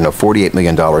makes, $48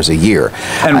 million a year.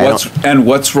 And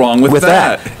what's wrong with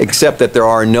that? Except that there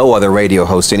are no other radio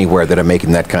hosts anywhere that are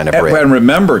making that kind of bread. And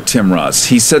remember, Tim Russ,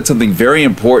 he said something very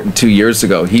important 2 years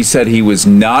ago. He said he was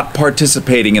not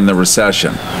participating in the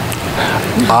recession.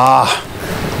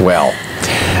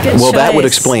 Well, that would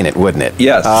explain it, wouldn't it?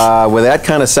 Yes. With that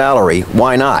kind of salary,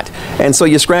 why not? And so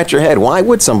you scratch your head, why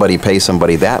would somebody pay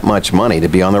somebody that much money to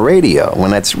be on the radio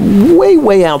when that's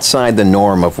way outside the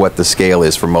norm of what the scale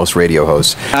is for most radio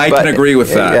hosts? I can agree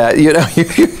with that.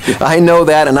 I know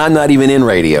that, and I'm not even in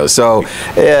radio. So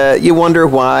you wonder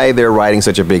why they're writing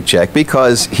such a big check,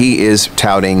 because he is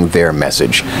touting their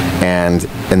message. And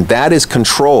that is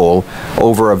control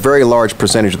over a very large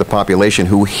percentage of the population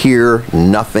who hear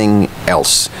nothing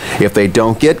else. If they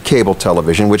don't get cable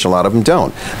television, which a lot of them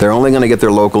don't, they're only going to get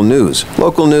their local news.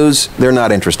 Local news, they're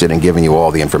not interested in giving you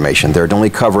all the information. They're only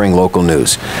covering local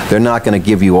news. They're not going to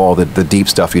give you all the deep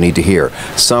stuff you need to hear.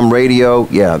 Some radio,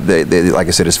 like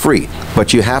I said, is free,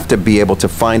 but you have to be able to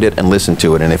find it and listen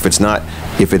to it. And if it's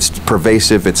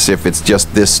pervasive, if it's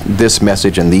just this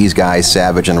message and these guys,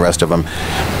 Savage and the rest of them,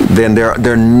 then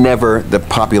they're never, the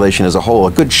population as a whole,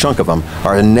 a good chunk of them,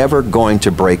 are never going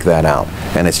to break that out.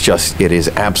 And it is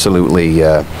absolutely,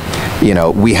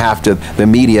 we have to, the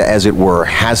media, as it were,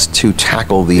 has to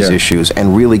tackle these issues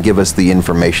and really give us the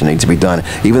information that needs to be done.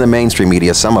 Even the mainstream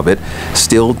media, some of it,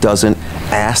 still doesn't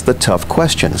ask the tough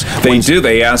questions.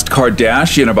 They asked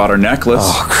Kardashian about her necklace.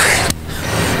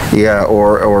 Yeah,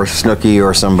 or Snooki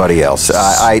or somebody else.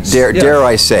 Dare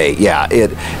I say,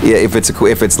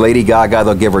 if it's Lady Gaga,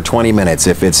 they'll give her 20 minutes.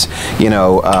 If it's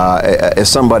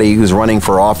somebody who's running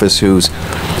for office who's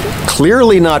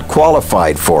clearly not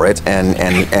qualified for it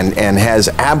and has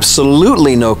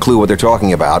absolutely no clue what they're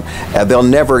talking about.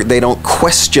 They don't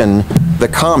question the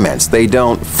comments. They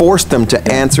don't force them to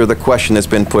answer the question that's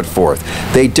been put forth.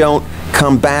 They don't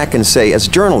come back and say, as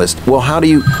a journalist, well, how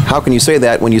can you say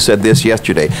that when you said this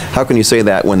yesterday? How can you say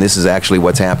that when this is actually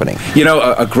what's happening? You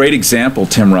know, a great example,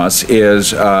 Tim Russ,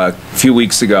 is a few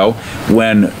weeks ago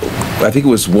when I think it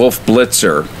was Wolf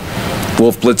Blitzkrieg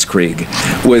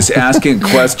was asking a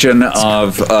question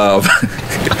of I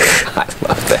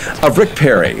love that. Of Rick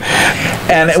Perry,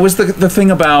 and it was the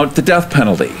thing about the death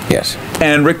penalty. Yes.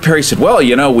 And Rick Perry said, well,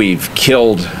 you know, we've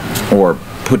killed or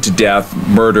put to death,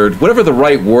 murdered, whatever the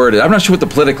right word is. I'm not sure what the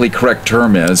politically correct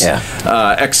term is. Yeah.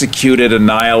 Executed,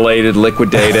 annihilated,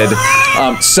 liquidated,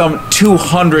 some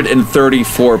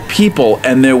 234 people,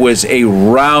 and there was a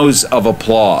rouse of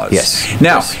applause. Yes.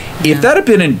 Now, Yes. if that had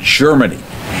been in Germany,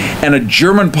 and a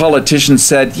German politician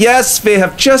said, yes, we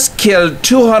have just killed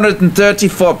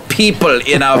 234 people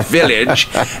in our village,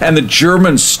 and the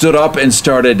Germans stood up and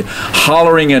started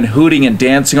hollering and hooting and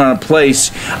dancing on a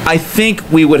place, I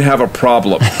think we would have a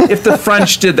problem. If the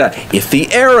French did that, if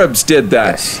the Arabs did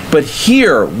that. Yes. But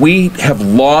here, we have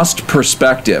lost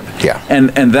perspective. Yeah.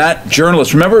 And that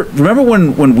journalist, remember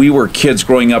when we were kids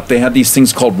growing up, they had these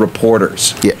things called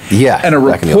reporters. Yeah. And a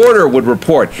reporter would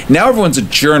report. Now everyone's a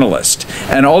journalist,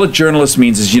 and all a journalist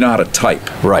means is you know how to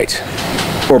type. Right.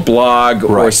 Or blog,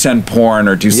 or Right. send porn,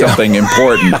 or do something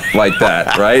important like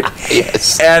that, right?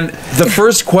 Yes. And the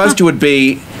first question would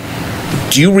be,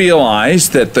 do you realize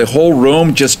that the whole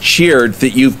room just cheered that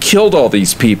you've killed all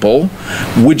these people?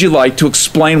 Would you like to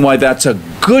explain why that's a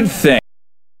good thing?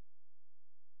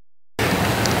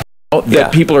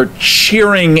 That people are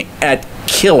cheering at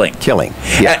killing.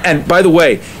 Yeah. And by the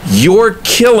way, you're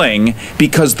killing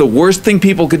because the worst thing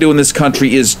people could do in this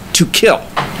country is to kill.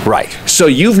 Right. So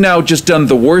you've now just done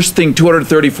the worst thing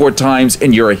 234 times,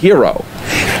 and you're a hero.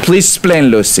 Please explain,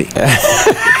 Lucy.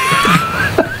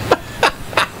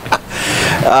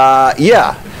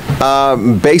 Yeah.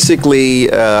 Basically,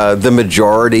 the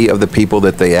majority of the people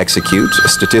that they execute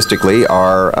statistically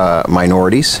are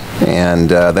minorities, and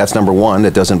that's number one.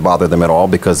 It doesn't bother them at all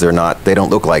because they don't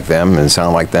look like them and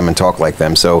sound like them and talk like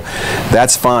them. So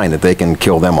that's fine that they can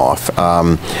kill them off.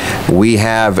 We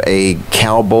have a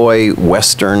cowboy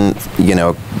Western,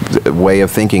 way of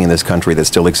thinking in this country that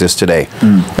still exists today.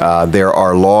 There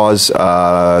are laws.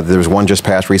 There's one just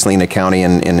passed recently in a county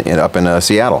up in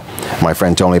Seattle. My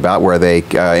friend told me about where they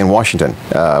in Washington,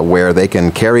 where they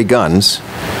can carry guns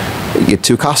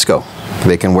to Costco.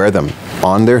 They can wear them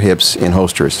on their hips in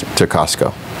holsters to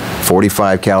Costco.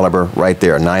 45 caliber right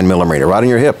there, 9mm, right on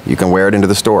your hip. You can wear it into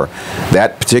the store.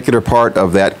 That particular part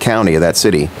of that county, of that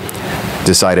city,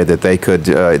 decided that they could,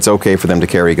 it's okay for them to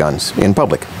carry guns in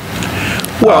public.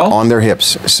 Well, on their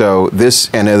hips. So this,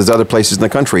 and there's other places in the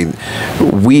country,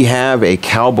 we have a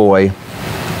cowboy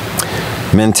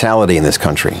mentality in this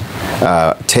country.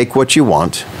 Take what you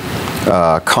want,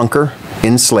 conquer,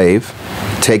 enslave,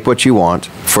 take what you want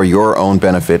for your own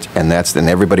benefit, and then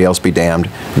everybody else be damned.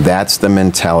 That's the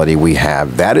mentality we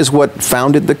have. That is what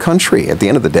founded the country at the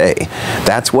end of the day.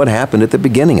 That's what happened at the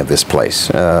beginning of this place.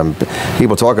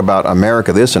 People talk about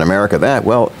America this and America that.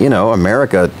 Well,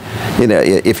 America,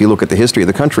 if you look at the history of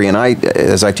the country, and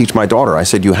as I teach my daughter, I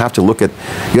said you have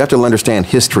to understand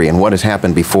history and what has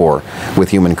happened before with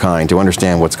humankind to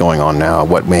understand what's going on now,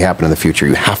 what may happen in the future.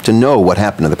 You have to know what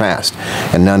happened in the past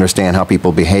and understand how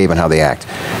people behave and how they act.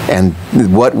 And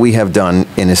what we have done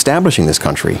in establishing this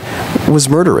country was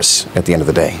murderous at the end of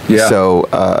the day. Yeah. So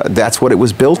that's what it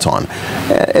was built on.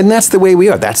 And that's the way we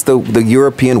are. That's the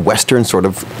European Western sort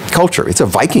of culture. It's a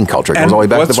Viking culture. It goes all the way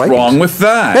back to the Vikings. What's wrong with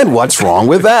that? And what's wrong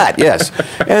with that? Yes.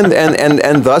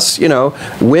 And thus,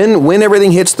 when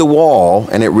everything hits the wall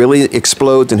and it really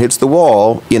explodes and hits the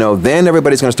wall, then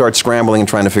everybody's going to start scrambling and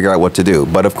trying to figure out what to do.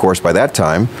 But of course, by that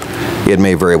time, it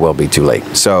may very well be too late.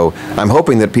 So I'm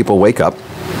hoping that people wake up.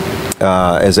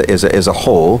 As a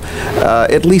whole,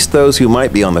 at least those who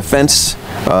might be on the fence,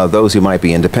 those who might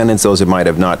be independents, those who might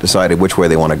have not decided which way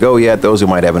they want to go yet, those who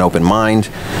might have an open mind,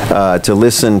 to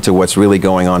listen to what's really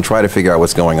going on, try to figure out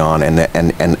what's going on,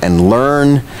 and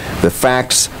learn the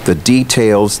facts, the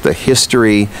details, the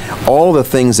history, all the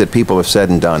things that people have said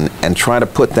and done, and try to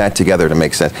put that together to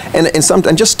make sense.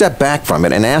 And just step back from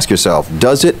it and ask yourself,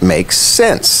 does it make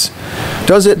sense?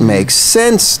 Does it make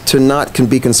sense to not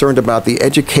be concerned about the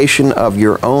education of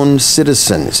your own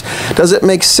citizens? Does it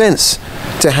make sense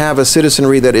to have a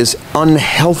citizenry that is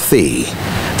unhealthy,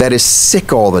 that is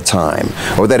sick all the time,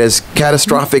 or that has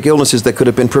catastrophic illnesses that could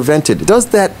have been prevented? Does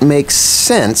that make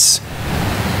sense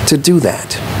to do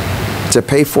that? to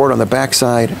pay for it on the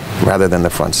backside rather than the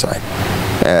front side?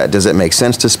 Does it make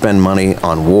sense to spend money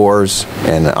on wars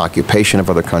and the occupation of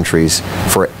other countries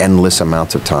for endless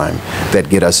amounts of time that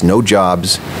get us no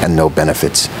jobs and no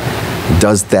benefits?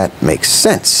 Does that make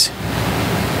sense?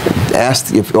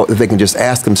 If they can just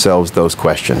ask themselves those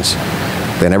questions,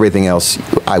 then everything else,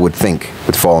 I would think,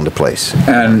 would fall into place.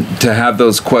 And to have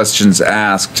those questions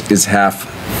asked is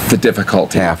half the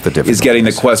difficulty. Half the difficulty. Is getting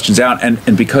the questions out.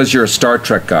 And because you're a Star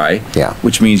Trek guy, yeah,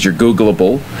 which means you're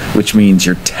Googleable, which means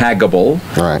you're taggable,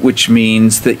 right, which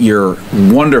means that your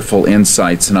wonderful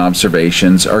insights and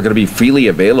observations are going to be freely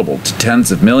available to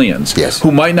tens of millions, yes,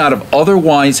 who might not have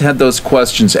otherwise had those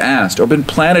questions asked or been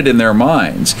planted in their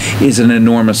minds, is an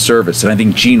enormous service. And I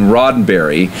think Gene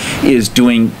Roddenberry is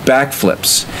doing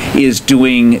backflips, is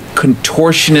doing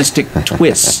contortionistic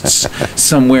twists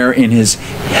somewhere in his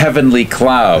heavenly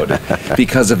cloud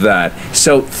because of that.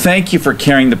 So thank you for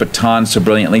carrying the baton so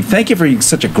brilliantly. Thank you for being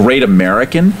such a great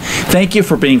American. Thank you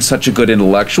for being such a good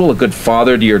intellectual, a good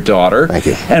father to your daughter. Thank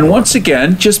you. And once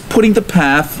again, just putting the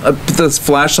path, the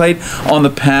flashlight on the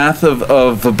path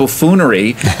of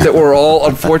buffoonery that we're all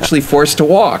unfortunately forced to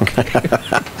walk.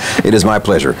 It is my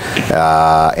pleasure.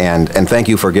 And thank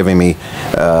you for giving me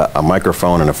a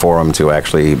microphone and a forum to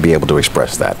actually be able to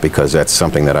express that, because that's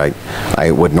something that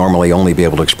I would normally only be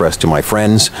able to express to my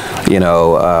friends,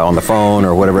 on the phone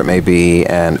or whatever it may be,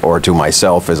 or to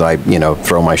myself as I,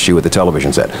 throw my shoe at the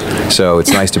television set. So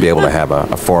it's nice to be able to have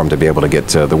a forum to be able to get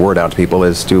the word out to people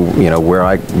as to, where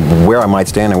I might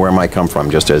stand and where I might come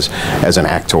from, just as an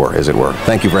actor, as it were.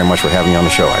 Thank you very much for having me on the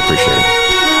show. I appreciate it.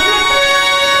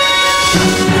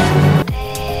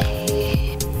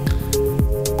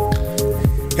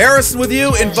 Harrison with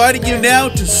you, inviting you now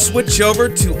to switch over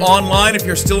to online. If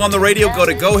you're still on the radio, go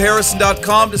to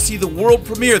GoHarrison.com to see the world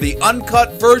premiere, the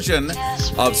uncut version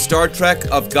of Star Trek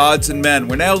of Gods and Men.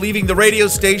 We're now leaving the radio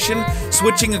station,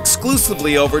 switching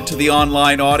exclusively over to the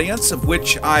online audience, of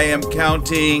which I am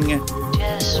counting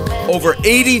over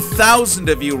 80,000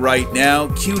 of you right now,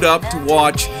 queued up to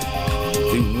watch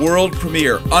the world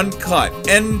premiere, uncut,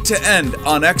 end-to-end,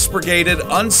 unexpurgated,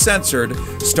 uncensored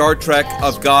Star Trek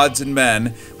of Gods and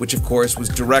Men, which of course was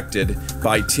directed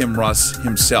by Tim Russ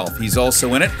himself. He's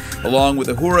also in it, along with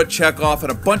Uhura, Chekhov,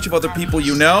 and a bunch of other people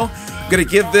you know. I'm going to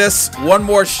give this one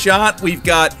more shot. We've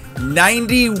got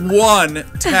 91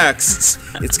 texts.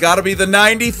 It's got to be the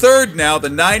 93rd now, the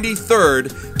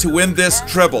 93rd to win this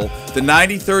tribble. The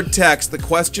 93rd text, the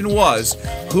question was,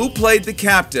 who played the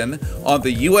captain on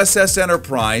the USS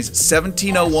Enterprise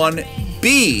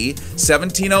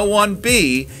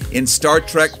 1701B in Star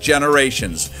Trek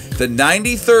Generations? The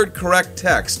 93rd correct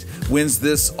text wins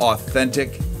this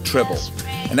authentic tribble.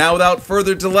 And now, without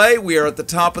further delay, we are at the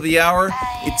top of the hour.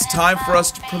 It's time for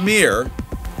us to premiere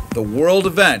the world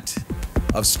event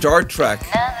of Star Trek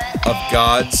of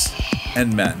Gods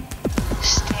and Men.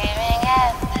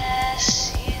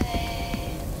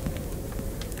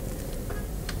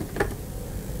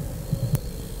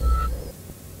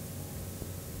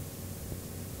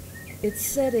 It's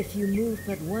said if you move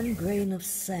but one grain of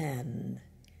sand,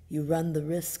 you run the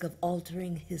risk of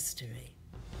altering history.